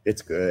 man.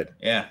 It's good.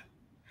 Yeah.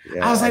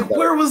 Yeah, I was like,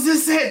 where was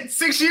this at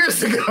 6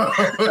 years ago?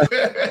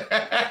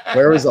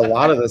 Where was a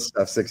lot of this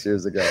stuff 6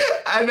 years ago?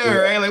 I know,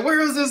 right? Like, where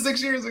was this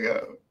 6 years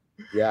ago?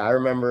 Yeah, I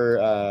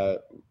remember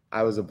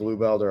I was a blue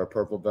belt or a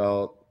purple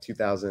belt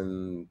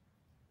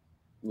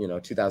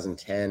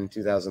 2010,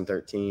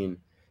 2013.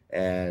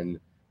 And,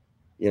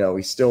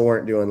 we still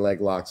weren't doing leg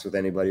locks with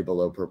anybody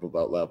below purple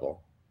belt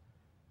level.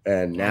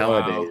 And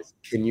nowadays,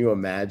 Can you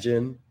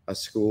imagine a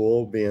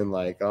school being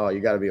like, oh, you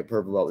got to be a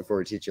purple belt before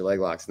we teach you leg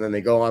locks? And then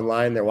they go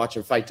online, they're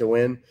watching Fight to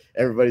Win.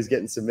 Everybody's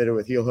getting submitted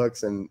with heel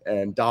hooks and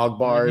dog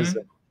bars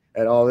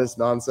and all this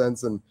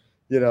nonsense. And,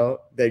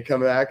 they'd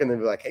come back and they'd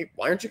be like, hey,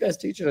 why aren't you guys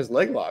teaching us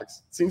leg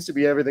locks? It seems to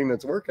be everything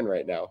that's working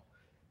right now.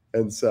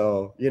 And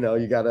so, you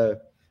got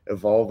to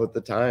evolve with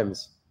the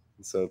times.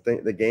 So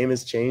the game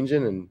is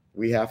changing, and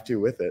we have to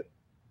with it.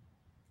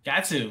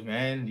 Got to,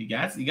 man. You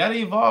got to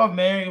evolve,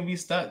 man. You'll be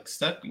stuck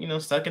in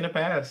the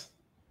past.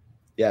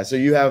 Yeah. So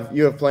you have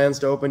plans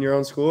to open your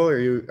own school, or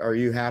are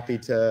you happy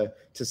to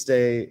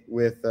stay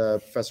with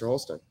Professor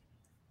Holston?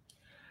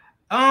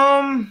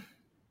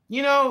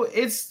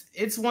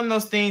 It's one of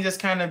those things that's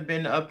kind of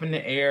been up in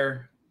the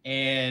air,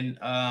 and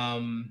I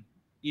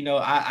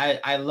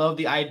love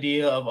the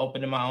idea of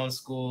opening my own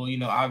school.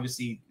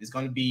 Obviously it's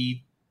going to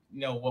be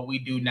what we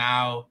do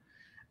now.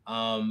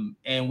 And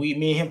me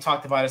and him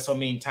talked about it so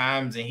many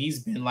times, and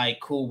he's been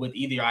like cool with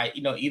either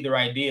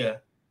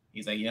idea.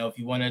 He's like, if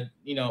you want to,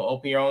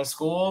 open your own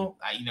school,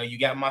 you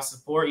got my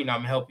support. I'm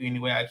gonna help you any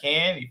way I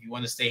can. If you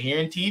want to stay here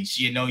and teach,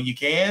 you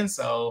can.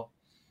 So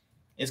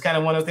it's kind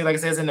of one of those things, like I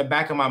said, it's in the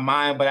back of my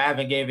mind, but I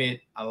haven't gave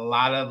it a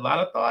lot of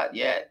thought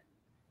yet.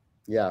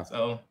 Yeah.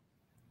 So,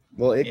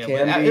 well,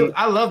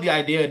 I love the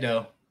idea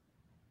though.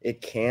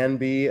 It can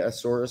be a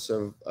source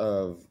of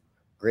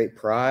great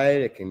pride.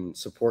 It can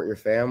support your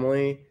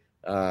family.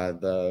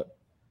 The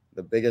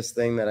biggest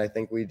thing that I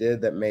think we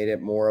did that made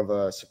it more of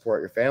a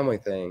support your family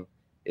thing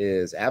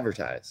is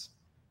advertise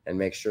and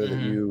make sure that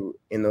you,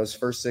 in those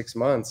first 6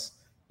 months,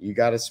 you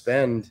got to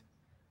spend,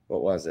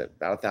 what was it,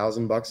 about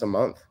 $1,000 a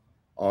month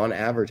on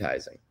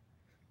advertising,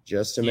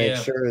 just to make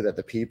sure that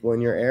the people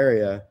in your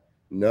area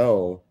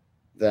know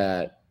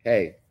that,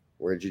 hey,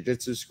 we're a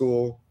jiu-jitsu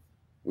school.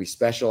 We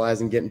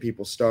specialize in getting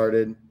people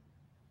started.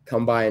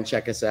 Come by and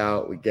check us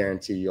out. We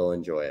guarantee you'll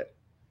enjoy it.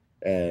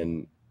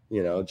 And,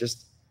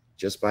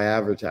 just by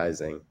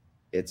advertising,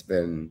 it's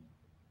been,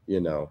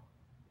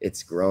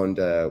 it's grown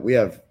to,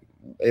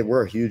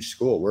 we're a huge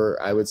school.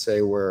 I would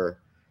say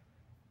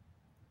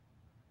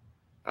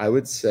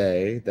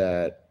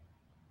that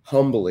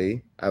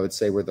humbly, I would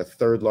say we're the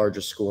 3rd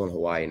largest school in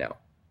Hawaii now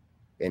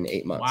in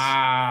 8 months.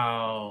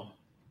 Wow.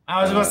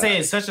 I was going to say,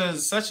 it's such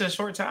a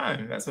short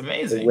time. That's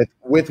amazing.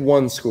 With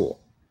one school.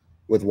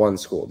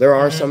 There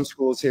are some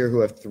schools here who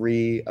have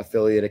 3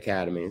 affiliate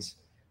academies,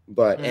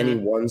 but any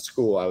one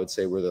school, I would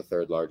say we're the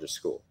 3rd largest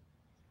school.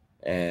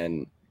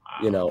 And,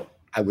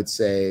 I would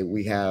say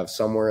we have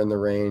somewhere in the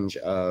range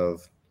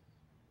of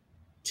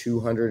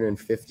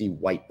 250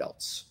 white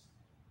belts.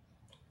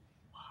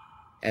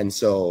 And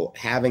so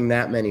having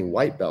that many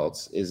white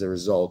belts is a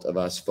result of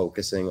us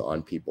focusing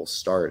on people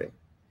starting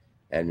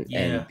and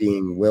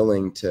being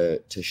willing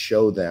to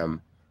show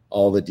them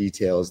all the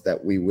details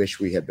that we wish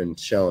we had been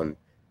shown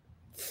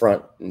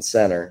front and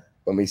center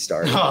when we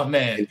started. Oh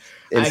man,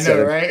 I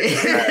know,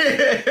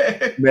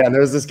 right? Man,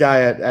 there was this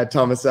guy at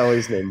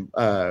Tomaselli's named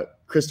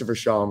Christopher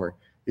Schalmer.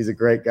 He's a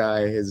great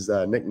guy. His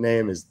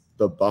nickname is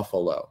the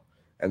Buffalo.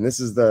 And this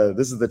is the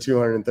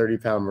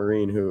 230-pound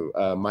Marine who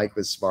Mike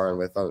was sparring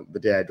with on the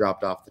day I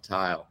dropped off the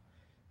tile.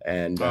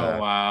 And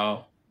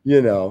wow.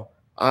 You know,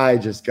 I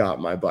just got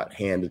my butt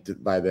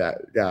handed by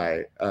that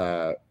guy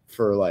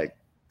for like,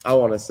 I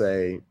want to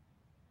say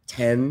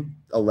 10,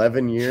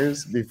 11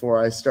 years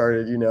before I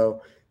started, you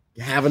know,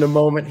 having a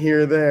moment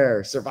here or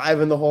there,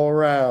 surviving the whole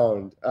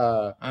round, you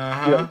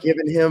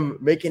know,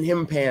 making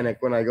him panic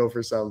when I go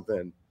for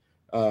something.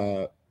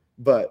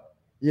 But,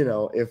 you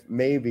know,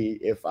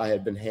 if I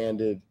had been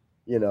handed,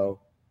 you know,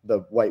 the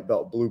white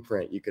belt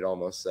blueprint, you could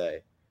almost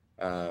say,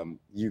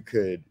 you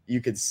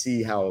could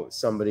see how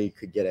somebody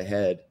could get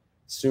ahead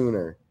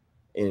sooner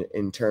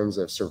in terms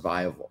of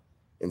survival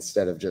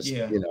instead of just,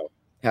 you know,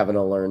 having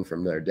to learn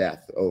from their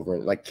death over,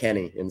 like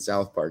Kenny in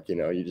South Park, you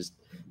know, you just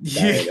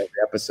die in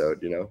every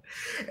episode, you know.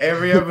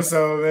 Every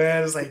episode,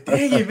 man. It's like,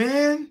 dang it,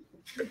 man.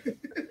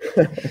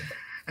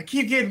 I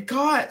keep getting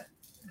caught.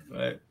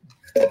 But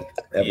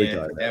every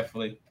time.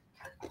 Definitely.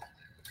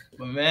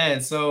 But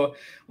man, so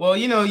well,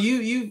 you know,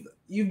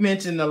 you've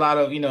mentioned a lot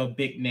of, you know,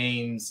 big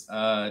names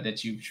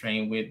that you've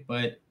trained with,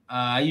 but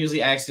I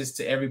usually ask this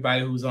to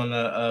everybody who's on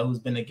who's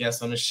been a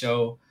guest on the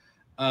show.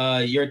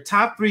 Your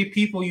top 3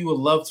 people you would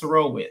love to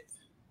roll with.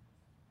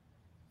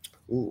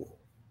 Ooh,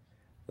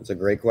 that's a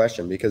great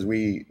question, because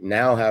we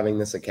now, having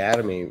this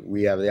academy,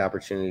 we have the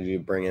opportunity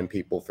to bring in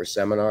people for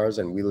seminars,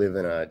 and we live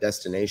in a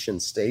destination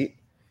state.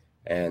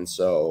 And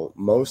so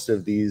most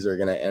of these are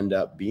going to end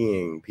up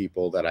being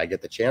people that I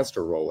get the chance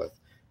to roll with.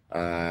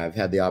 I've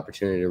had the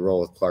opportunity to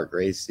roll with Clark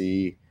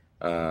Gracie,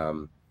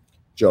 Joe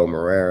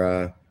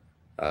Moreira,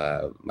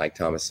 Mike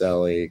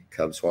Tomaselli,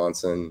 Cub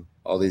Swanson,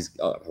 all these,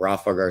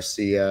 Rafa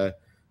Garcia,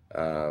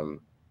 you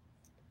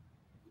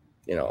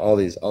know, all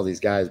these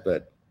guys.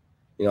 But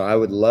you know, I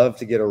would love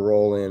to get a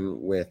roll in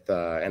with,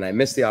 and I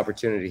missed the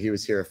opportunity. He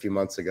was here a few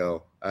months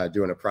ago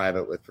doing a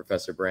private with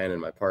Professor Brandon,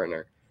 my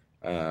partner,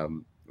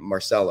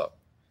 Marcelo.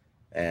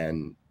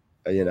 And,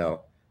 you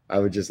know, I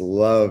would just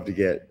love to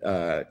get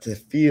to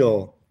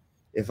feel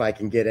if I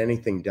can get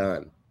anything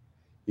done,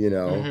 you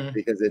know,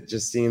 because it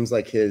just seems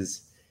like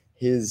his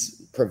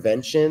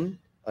prevention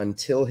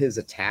until his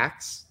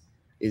attacks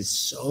is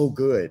so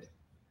good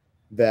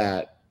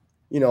that,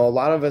 you know, a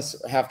lot of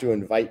us have to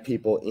invite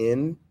people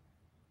in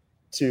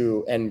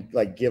to and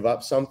like give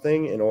up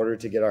something in order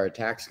to get our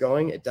attacks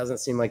going. It doesn't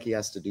seem like he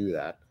has to do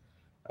that.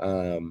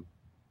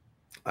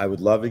 I would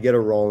love to get a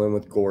roll in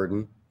with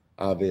Gordon,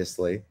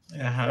 obviously,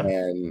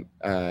 and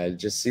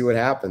just see what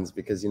happens,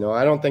 because, you know,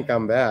 I don't think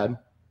I'm bad,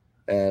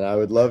 and I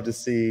would love to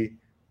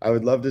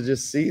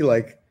just see,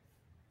 like,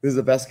 who's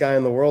the best guy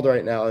in the world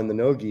right now in the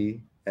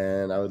no-gi,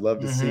 and I would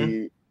love to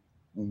see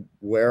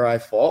where I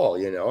fall.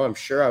 You know, I'm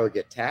sure I would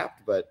get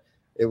tapped, but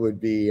it would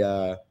be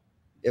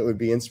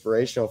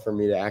inspirational for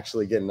me to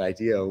actually get an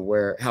idea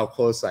of how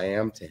close I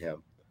am to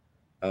him.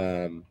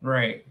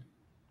 Right.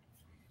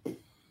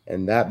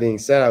 And that being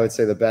said, I would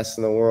say the best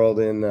in the world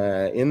in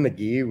the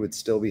gi would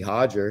still be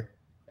Hodger,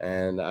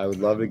 and I would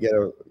love to get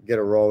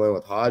a roll in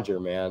with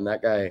Hodger, man.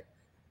 That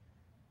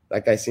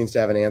guy seems to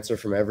have an answer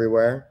from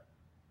everywhere.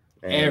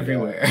 And,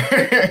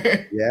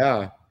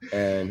 yeah,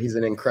 and he's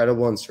an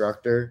incredible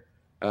instructor.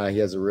 He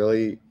has a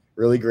really,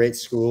 really great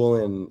school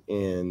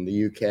in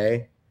the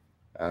UK.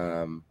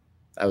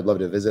 I would love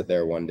to visit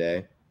there one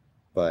day,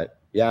 but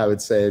yeah, I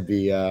would say it'd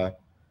be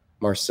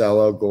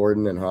Marcelo,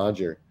 Gordon, and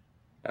Hodger,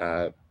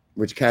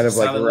 which kind of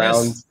like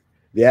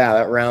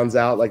rounds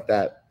out like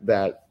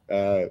that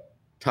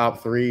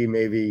top 3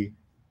 maybe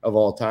of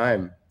all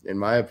time, in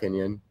my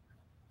opinion.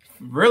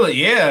 Really?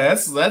 Yeah,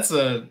 that's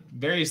a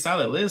very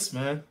solid list,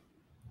 man.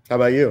 How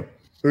about you?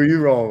 Who are you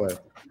rolling with?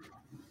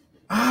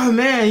 Oh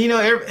man, you know,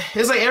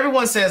 it's like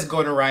everyone says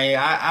Gordon Ryan.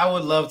 I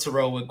would love to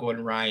roll with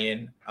Gordon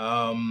Ryan.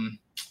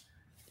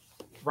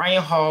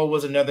 Ryan Hall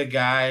was another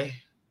guy.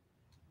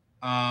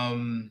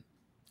 And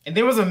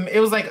it was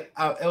like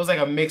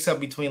a mix up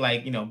between,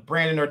 like, you know,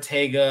 Brandon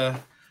Ortega.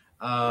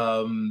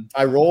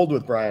 I rolled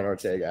with Brian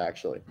Ortega,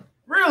 actually.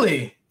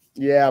 Really?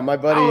 Yeah, my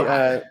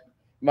buddy,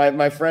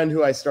 my friend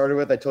who I started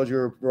with, I told you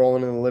we were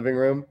rolling in the living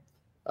room.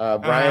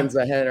 Brian's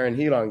a Henner and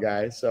Hedon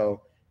guy,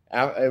 so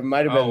it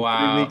might have been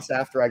 3 weeks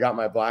after I got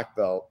my black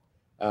belt.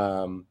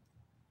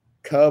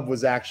 Cub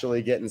was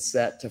actually getting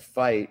set to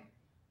fight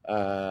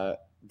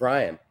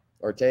Brian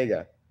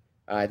Ortega.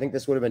 I think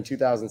this would have been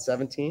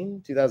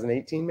 2017,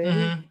 2018,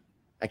 maybe.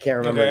 I can't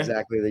remember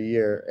exactly the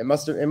year. It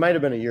might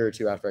have been a year or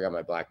two after I got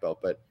my black belt,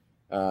 but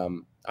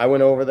I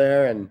went over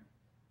there and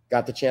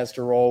got the chance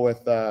to roll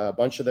with a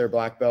bunch of their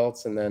black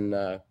belts. And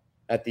then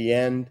at the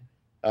end,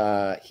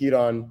 it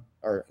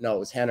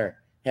was Henner.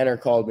 Henner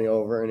called me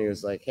over and he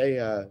was like, "Hey,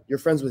 you're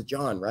friends with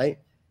John, right?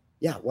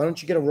 Yeah, why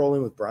don't you get a roll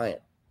in with Brian?"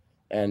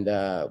 And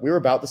we were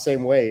about the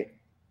same weight.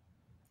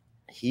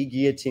 He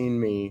guillotined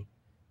me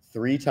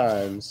 3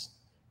 times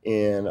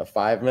in a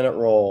 5-minute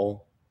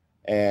roll,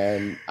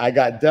 and I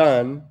got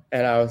done,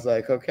 and I was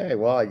like, okay,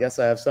 well, I guess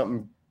I have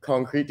something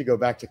concrete to go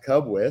back to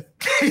Cub with.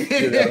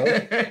 You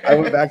know? I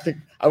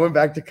went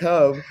back to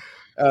Cub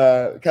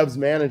Cubs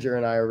manager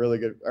and I are really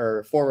good,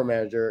 or former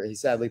manager. He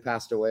sadly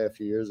passed away a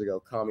few years ago.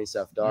 Kami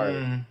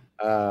Safdari.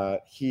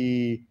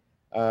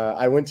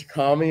 I went to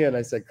Kami and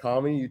I said,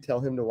 Kami, you tell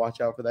him to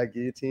watch out for that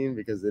guillotine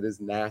because it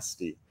is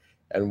nasty.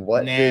 And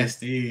what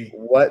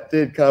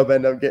did Cub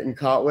end up getting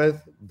caught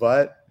with?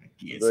 But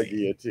the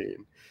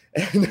guillotine.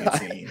 And I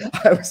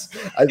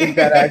think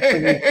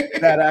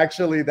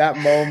that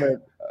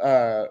moment,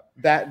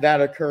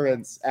 that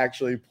occurrence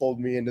actually pulled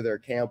me into their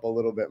camp a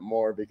little bit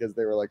more because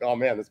they were like, oh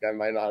man, this guy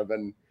might not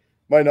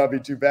be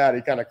too bad.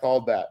 He kind of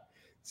called that.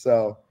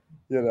 So,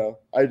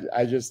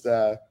 I just,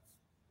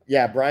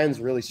 Brian's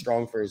really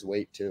strong for his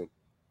weight too.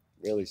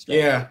 Really strong.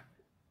 Yeah.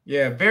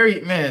 Yeah.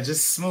 Very, man,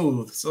 just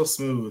smooth. So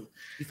smooth.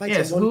 He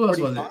fights at 145. Who else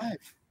was it?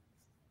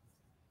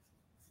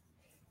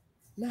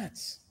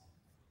 Nuts.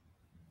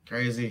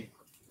 Crazy.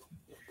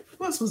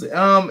 What else was it?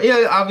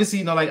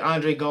 Obviously, like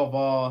Andre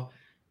Galval,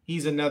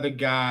 he's another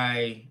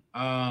guy.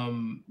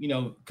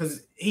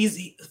 Because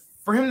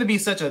for him to be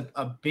such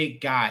a big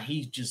guy,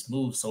 he just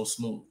moves so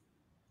smooth.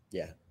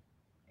 Yeah.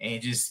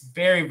 And just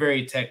very,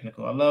 very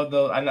technical. I love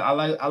those.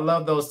 I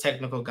love those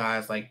technical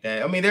guys like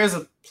that. I mean, there's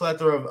a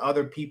plethora of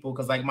other people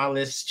because like my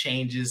list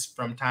changes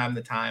from time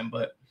to time,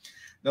 but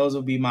those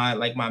will be my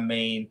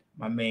main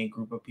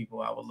group of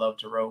people I would love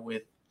to row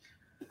with.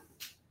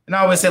 And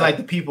I always say like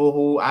the people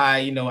who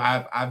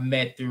I've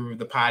met through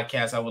the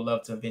podcast, I would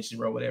love to eventually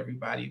roll with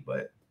everybody.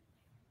 But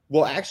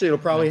actually, it'll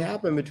probably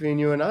happen between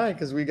you and I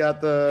because we got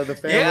the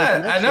family. Yeah,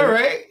 connection. I know,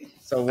 right?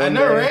 So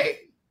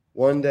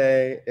one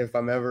day, if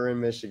I'm ever in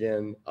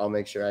Michigan, I'll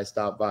make sure I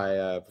stop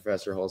by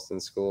Professor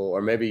Holston's school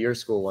or maybe your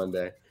school one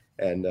day.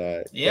 And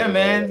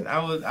man,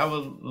 I would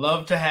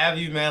love to have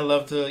you, man.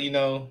 Love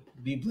to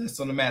be blessed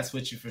on the mats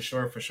with you for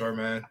sure,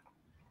 man.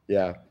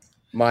 Yeah.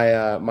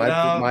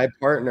 My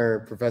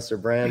partner, Professor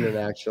Brandon,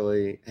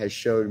 actually has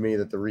showed me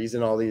that the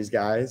reason all these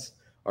guys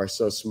are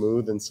so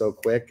smooth and so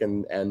quick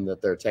and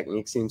that their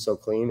technique seems so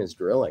clean is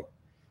drilling.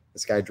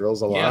 This guy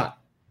drills a lot.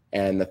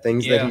 And the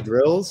things that he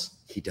drills,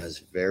 he does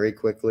very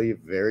quickly,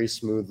 very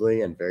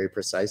smoothly, and very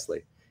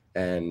precisely.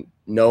 And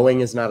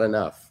knowing is not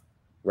enough.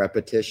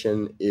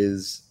 Repetition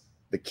is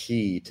the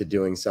key to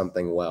doing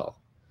something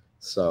well.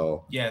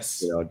 So,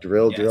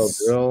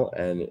 drill,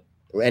 and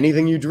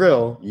anything you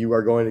drill, you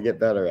are going to get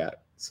better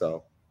at.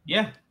 So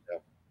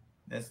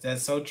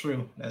that's so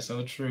true. That's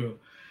so true.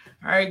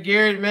 All right,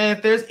 Garrett, man,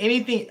 if there's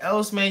anything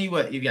else, man, you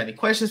got any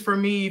questions for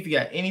me? If you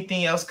got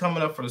anything else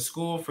coming up for the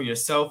school, for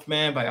yourself,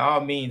 man, by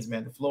all means,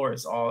 man, the floor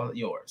is all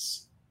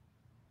yours.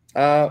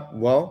 Who are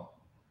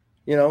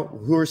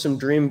some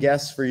dream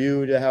guests for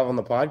you to have on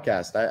the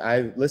podcast?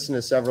 I listened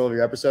to several of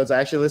your episodes. I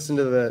actually listened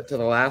to the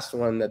last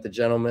one that the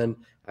gentleman,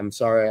 I'm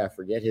sorry, I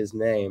forget his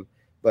name,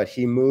 but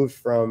he moved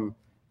from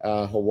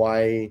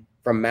Hawaii,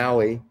 from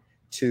Maui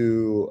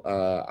to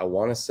I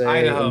want to say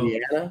Idaho.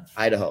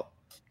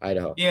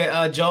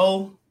 Yeah,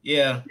 Joel.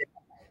 Yeah.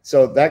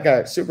 So that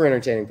guy, super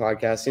entertaining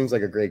podcast. Seems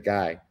like a great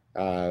guy.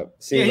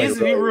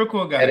 He's a real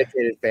cool guy.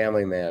 Dedicated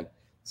family man.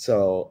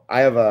 So I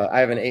have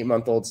an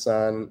 8-month-old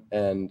son,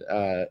 and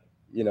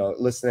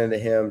listening to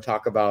him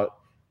talk about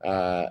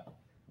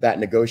that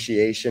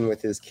negotiation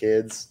with his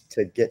kids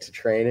to get to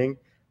training,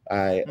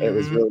 it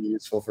was really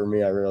useful for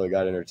me. I really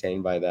got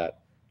entertained by that.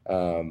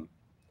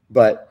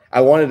 But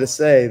I wanted to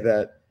say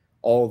that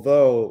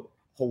although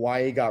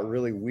Hawaii got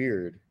really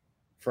weird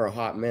for a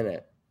hot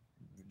minute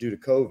due to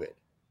COVID,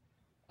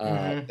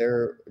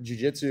 their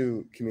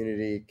jiu-jitsu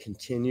community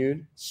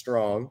continued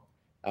strong,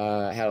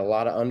 had a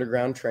lot of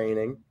underground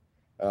training,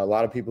 a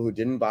lot of people who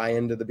didn't buy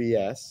into the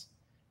BS.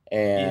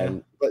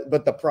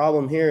 But the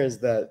problem here is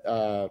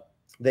that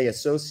they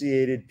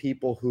associated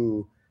people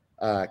who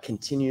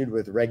continued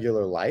with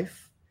regular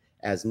life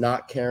as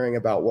not caring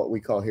about what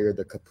we call here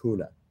the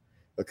kapuna.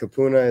 The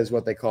kapuna is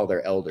what they call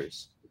their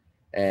elders.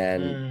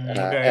 And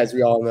as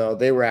we all know,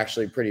 they were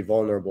actually pretty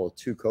vulnerable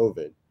to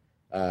COVID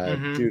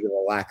due to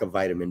the lack of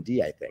vitamin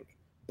D, I think.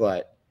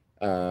 But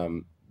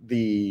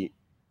the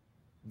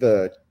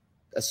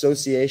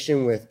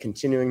association with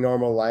continuing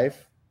normal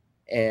life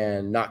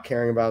and not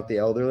caring about the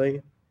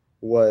elderly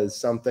was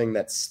something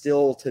that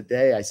still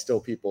today, I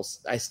still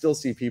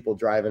see people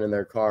driving in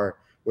their car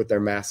with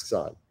their masks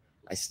on.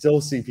 I still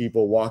see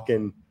people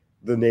walking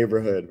the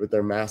neighborhood with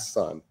their masks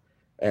on.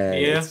 And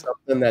it's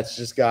something that's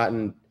just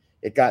gotten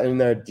in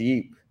there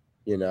deep,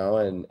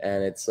 and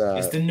it's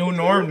the new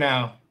norm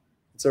now.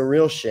 It's a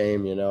real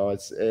shame,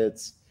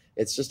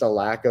 it's just a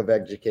lack of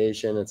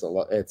education. It's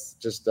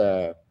just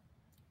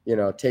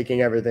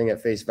taking everything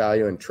at face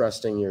value and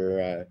trusting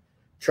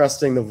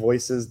the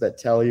voices that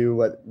tell you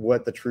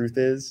what the truth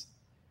is,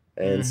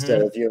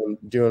 instead of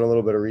doing a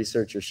little bit of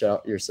research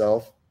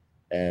yourself.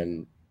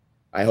 And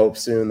I hope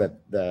soon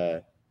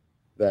that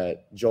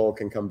Joel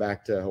can come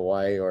back to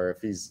Hawaii, or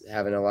if he's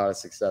having a lot of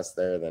success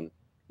there, then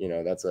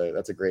that's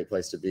a great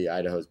place to be.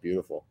 Idaho's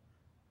beautiful.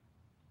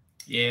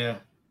 Yeah,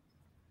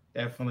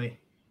 definitely.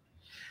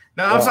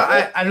 Now,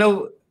 I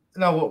know.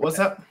 No, what's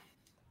up?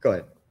 Go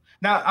ahead.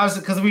 Now,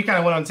 because we kind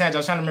of went on tangent. I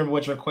was trying to remember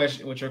what your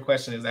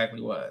question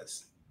exactly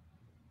was.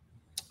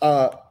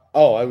 I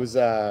was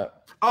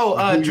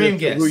Oh, dream who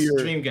guests. your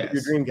Dream who your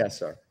guests. dream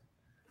guests are.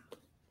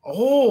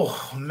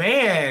 Oh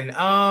man.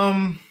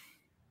 I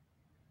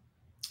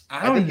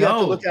I think don't you have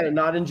to look know. at it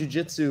not in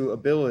jujitsu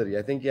ability.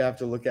 I think you have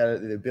to look at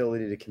it the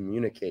ability to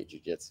communicate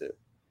jujitsu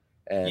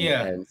and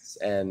Yeah.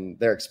 and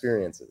their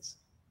experiences.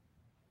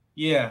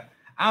 Yeah.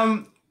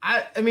 I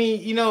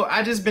mean,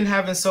 I just been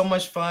having so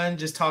much fun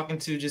just talking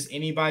to just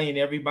anybody and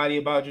everybody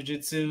about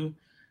jujitsu.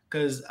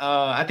 Cause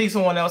I think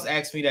someone else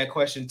asked me that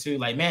question too.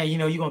 Like, man,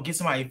 you're gonna get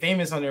somebody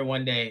famous on there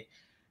one day.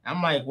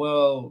 I'm like,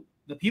 well,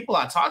 the people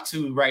I talk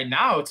to right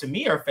now to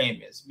me are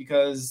famous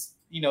because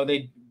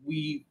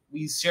we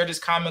share this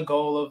common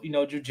goal of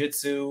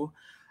jujitsu.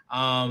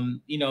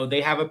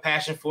 They have a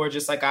passion for it,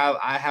 just like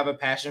I have a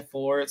passion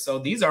for it. So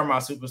these are my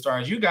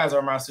superstars. You guys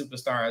are my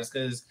superstars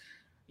because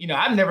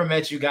I've never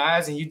met you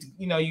guys, and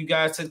you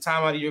guys took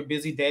time out of your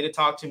busy day to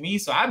talk to me.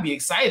 So I'd be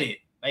excited.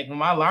 Like when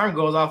my alarm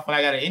goes off when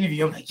I got an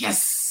interview, I'm like,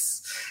 yes,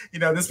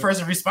 this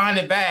person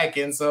responded back.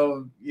 And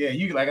so, yeah,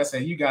 like I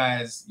said, you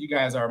guys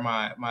are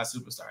my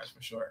superstars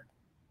for sure.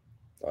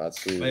 Well,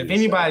 that's sweet. But if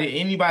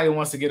anybody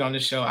wants to get on the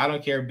show, I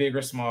don't care, big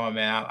or small,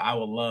 man, I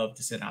would love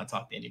to sit down and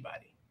talk to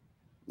anybody.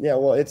 Yeah,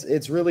 well,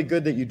 it's really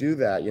good that you do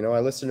that. I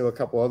listened to a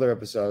couple other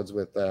episodes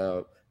with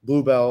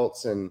blue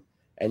belts and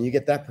you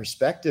get that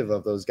perspective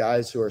of those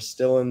guys who are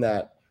still in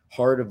that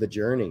heart of the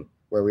journey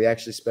where we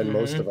actually spend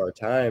most of our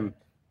time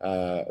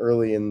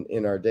early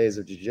in our days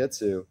of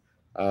jiu-jitsu,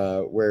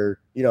 where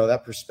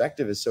that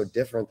perspective is so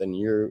different than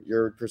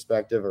your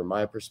perspective or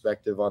my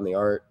perspective on the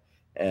art.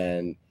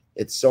 And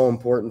it's so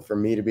important for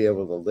me to be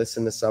able to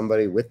listen to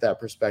somebody with that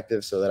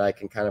perspective so that I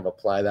can kind of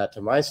apply that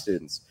to my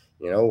students.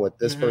 What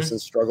this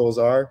person's struggles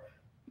are.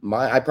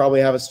 I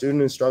probably have a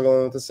student who's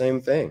struggling with the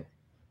same thing.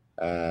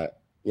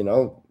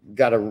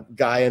 Got a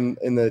guy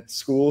in the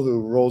school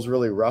who rolls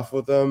really rough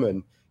with them,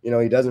 and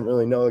he doesn't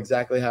really know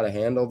exactly how to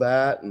handle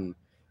that, and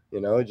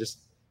just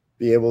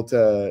be able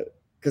to,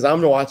 because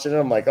I'm watching it,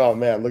 I'm like, oh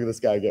man, look at this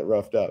guy get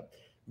roughed up.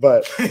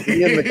 But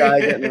being the guy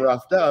getting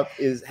roughed up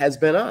has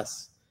been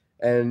us,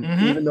 and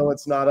even though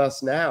it's not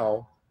us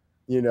now,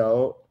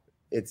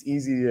 it's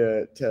easy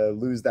to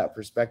lose that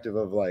perspective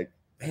of like,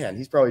 man,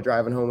 he's probably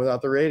driving home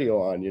without the radio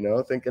on,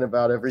 thinking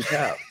about every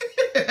tap.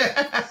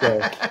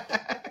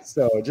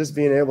 So just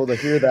being able to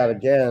hear that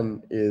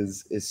again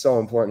is so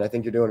important. I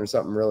think you're doing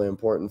something really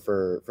important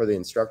for the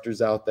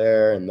instructors out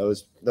there and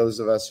those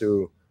of us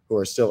who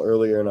are still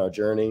earlier in our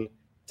journey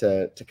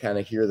to kind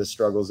of hear the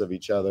struggles of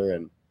each other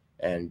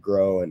and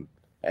grow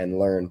and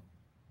learn.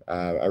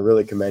 I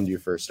really commend you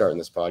for starting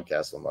this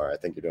podcast, Lamar. I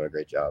think you're doing a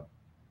great job.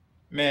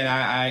 Man,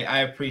 I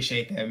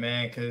appreciate that,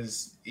 man,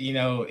 because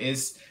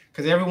it's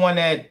because everyone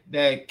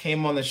that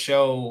came on the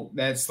show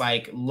that's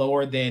like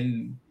lower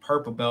than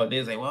purple belt,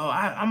 they're like, well,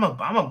 I'm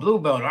a blue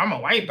belt or I'm a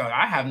white belt.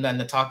 I have nothing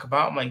to talk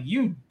about. I'm like,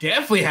 you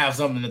definitely have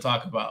something to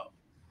talk about.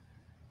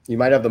 You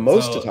might have the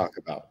most to talk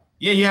about.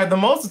 Yeah, you have the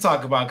most to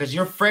talk about because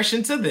you're fresh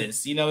into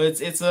this.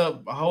 It's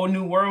a whole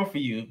new world for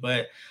you.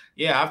 But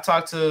yeah, I've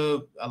talked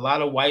to a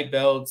lot of white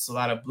belts, a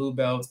lot of blue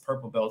belts,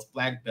 purple belts,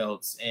 black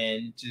belts,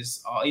 and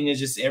just all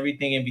just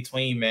everything in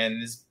between, man.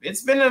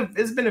 It's been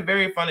a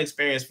very fun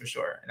experience for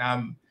sure.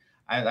 And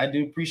I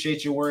do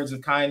appreciate your words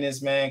of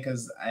kindness, man,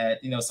 because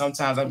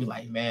sometimes I'll be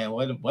like, man,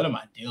 what am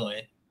I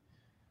doing?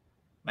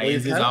 Like, well,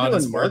 is this all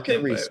this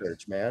market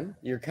research, man?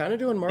 You're kind of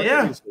doing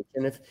market research,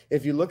 and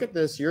if you look at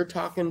this, you're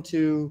talking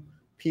to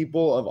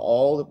people of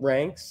all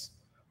ranks,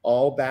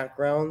 all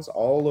backgrounds,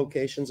 all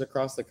locations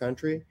across the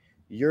country.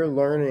 You're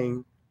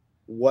learning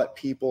what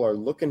people are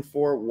looking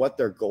for, what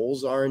their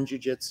goals are in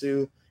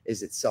jiu-jitsu.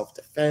 Is it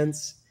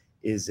self-defense?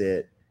 Is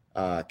it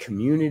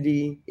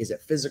community? Is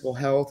it physical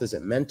health? Is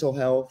it mental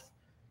health?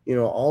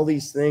 All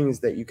these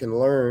things that you can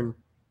learn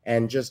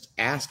and just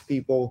ask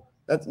people.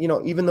 That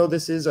even though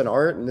this is an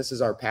art and this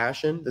is our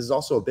passion, this is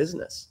also a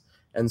business.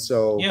 And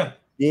so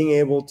being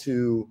able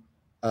to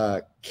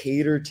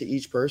cater to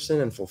each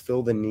person and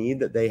fulfill the need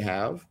that they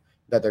have,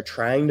 that they're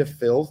trying to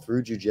fill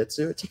through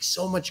jiu-jitsu, it takes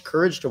so much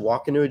courage to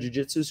walk into a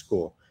jiu-jitsu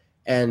school.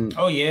 And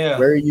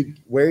where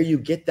you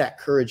get that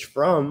courage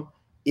from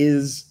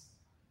is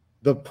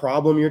the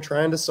problem you're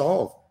trying to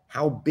solve.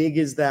 How big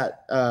is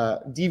that?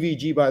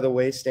 DVG, by the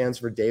way, stands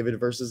for David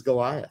versus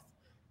Goliath.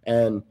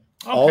 And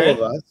all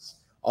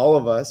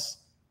of us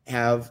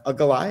have a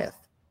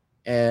Goliath,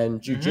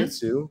 and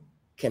jiu-jitsu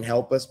can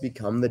help us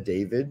become the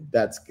David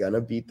that's going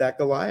to beat that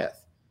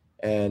Goliath.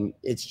 And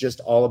it's just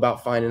all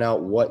about finding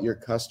out what your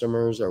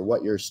customers or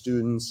what your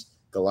students'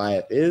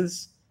 Goliath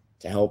is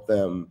to help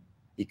them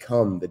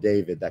become the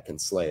David that can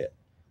slay it.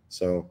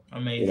 So,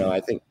 amazing.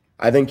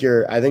 I think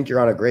you're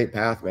on a great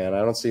path, man.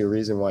 I don't see a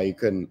reason why you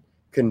couldn't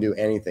do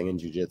anything in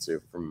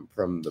jiu-jitsu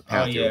from the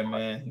path. Oh yeah,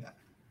 man.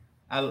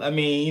 I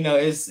mean,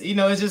 it's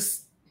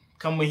just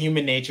come with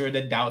human nature,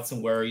 the doubts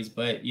and worries.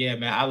 But yeah,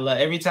 man, I love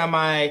every time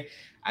I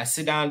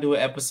sit down and do an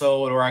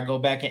episode or I go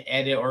back and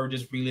edit or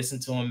just re-listen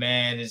to them,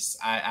 man.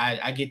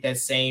 I get that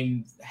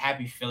same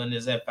happy feeling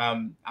as if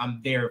I'm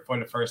there for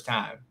the first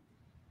time.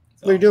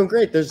 So, well, you're doing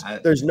great.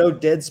 There's no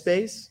dead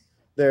space.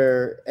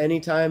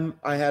 Anytime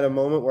I had a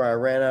moment where I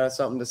ran out of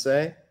something to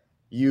say,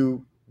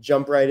 you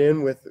jump right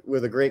in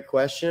with a great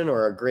question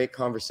or a great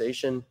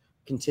conversation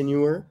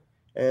continuer,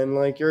 and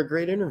like you're a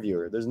great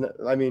interviewer.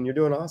 You're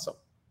doing awesome.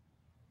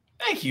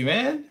 Thank you,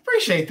 man.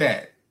 Appreciate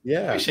that.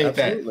 Yeah, Appreciate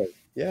absolutely.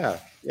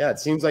 that. Yeah. It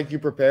seems like you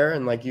prepare,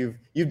 and like you've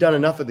done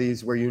enough of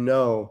these where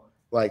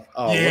like,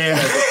 oh, yeah.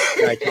 What's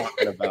this guy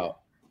talking about?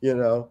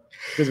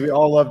 Because we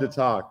all love to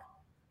talk.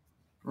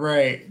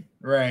 Right.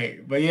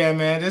 But yeah,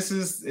 man, this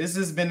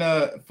has been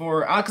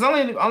because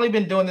I only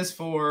been doing this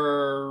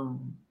for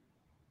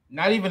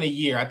not even a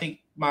year. I think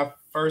my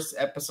first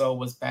episode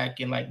was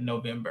back in like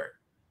November,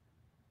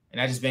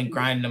 and I just been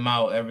grinding them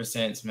out ever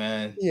since,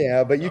 man.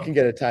 Yeah, but you can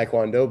get a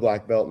Taekwondo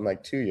black belt in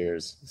like 2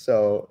 years.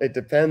 So it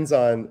depends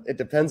on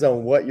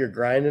what you're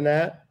grinding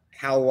at,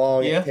 how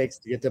long it takes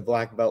to get to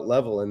black belt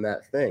level in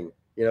that thing.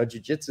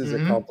 Jiu-jitsu is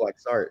a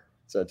complex art,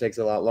 so it takes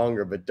a lot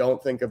longer. But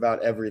don't think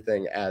about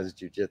everything as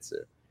jiu-jitsu.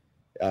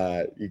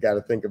 You got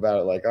to think about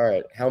it like, all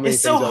right, how many?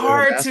 It's so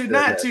hard to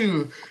not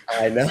to.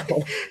 I know.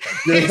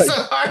 It's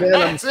so hard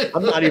not to.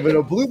 I'm not even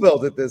a blue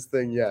belt at this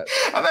thing yet.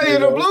 I'm not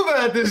even a blue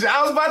belt at this.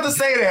 I was about to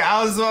say that.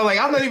 I was like,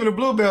 I'm not even a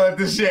blue belt at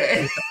this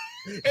shit.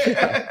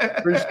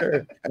 Yeah, for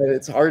sure. And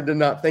it's hard to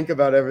not think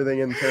about everything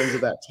in terms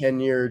of that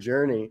 10-year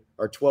journey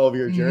or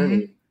 12-year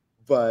journey.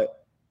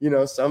 But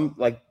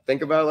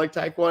think about it like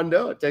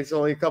Taekwondo. It takes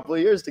only a couple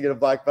of years to get a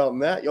black belt in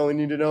that. You only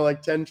need to know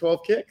like 10,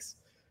 12 kicks.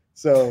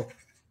 So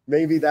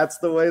maybe that's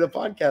the way the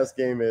podcast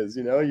game is.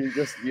 You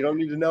don't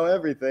need to know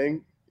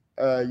everything.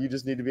 You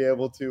just need to be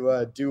able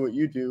to do what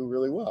you do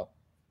really well.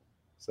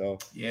 So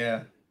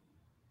yeah,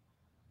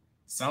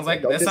 sounds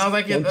like that's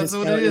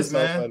what it is,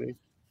 man. Buddy.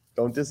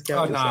 Don't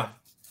discount yourself.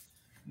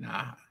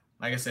 Nah.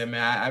 Like I said,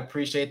 man, I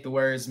appreciate the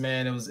words,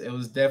 man. It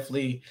was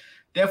definitely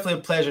a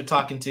pleasure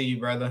talking to you,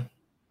 brother.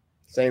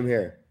 Same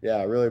here. Yeah,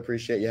 I really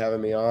appreciate you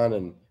having me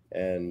on,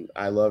 and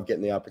I love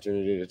getting the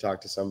opportunity to talk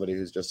to somebody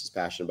who's just as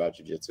passionate about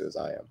jiu-jitsu as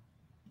I am.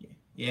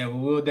 Yeah, well,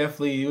 we'll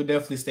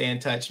definitely stay in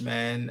touch,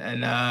 man.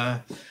 And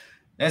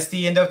that's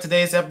the end of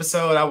today's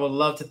episode. I would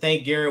love to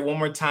thank Garrett one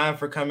more time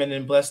for coming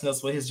and blessing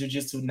us with his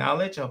jiu-jitsu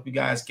knowledge. I hope you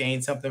guys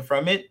gained something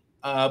from it.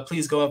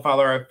 Please go and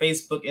follow our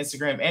Facebook,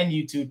 Instagram, and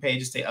YouTube page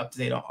to stay up to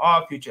date on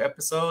all future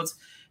episodes.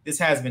 This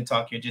has been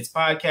Talk Your Jits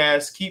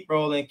Podcast. Keep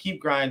rolling, keep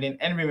grinding,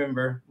 and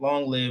remember,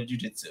 long live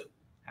jiu-jitsu.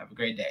 Have a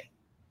great day.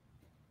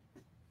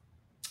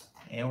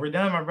 And we're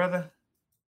done, my brother.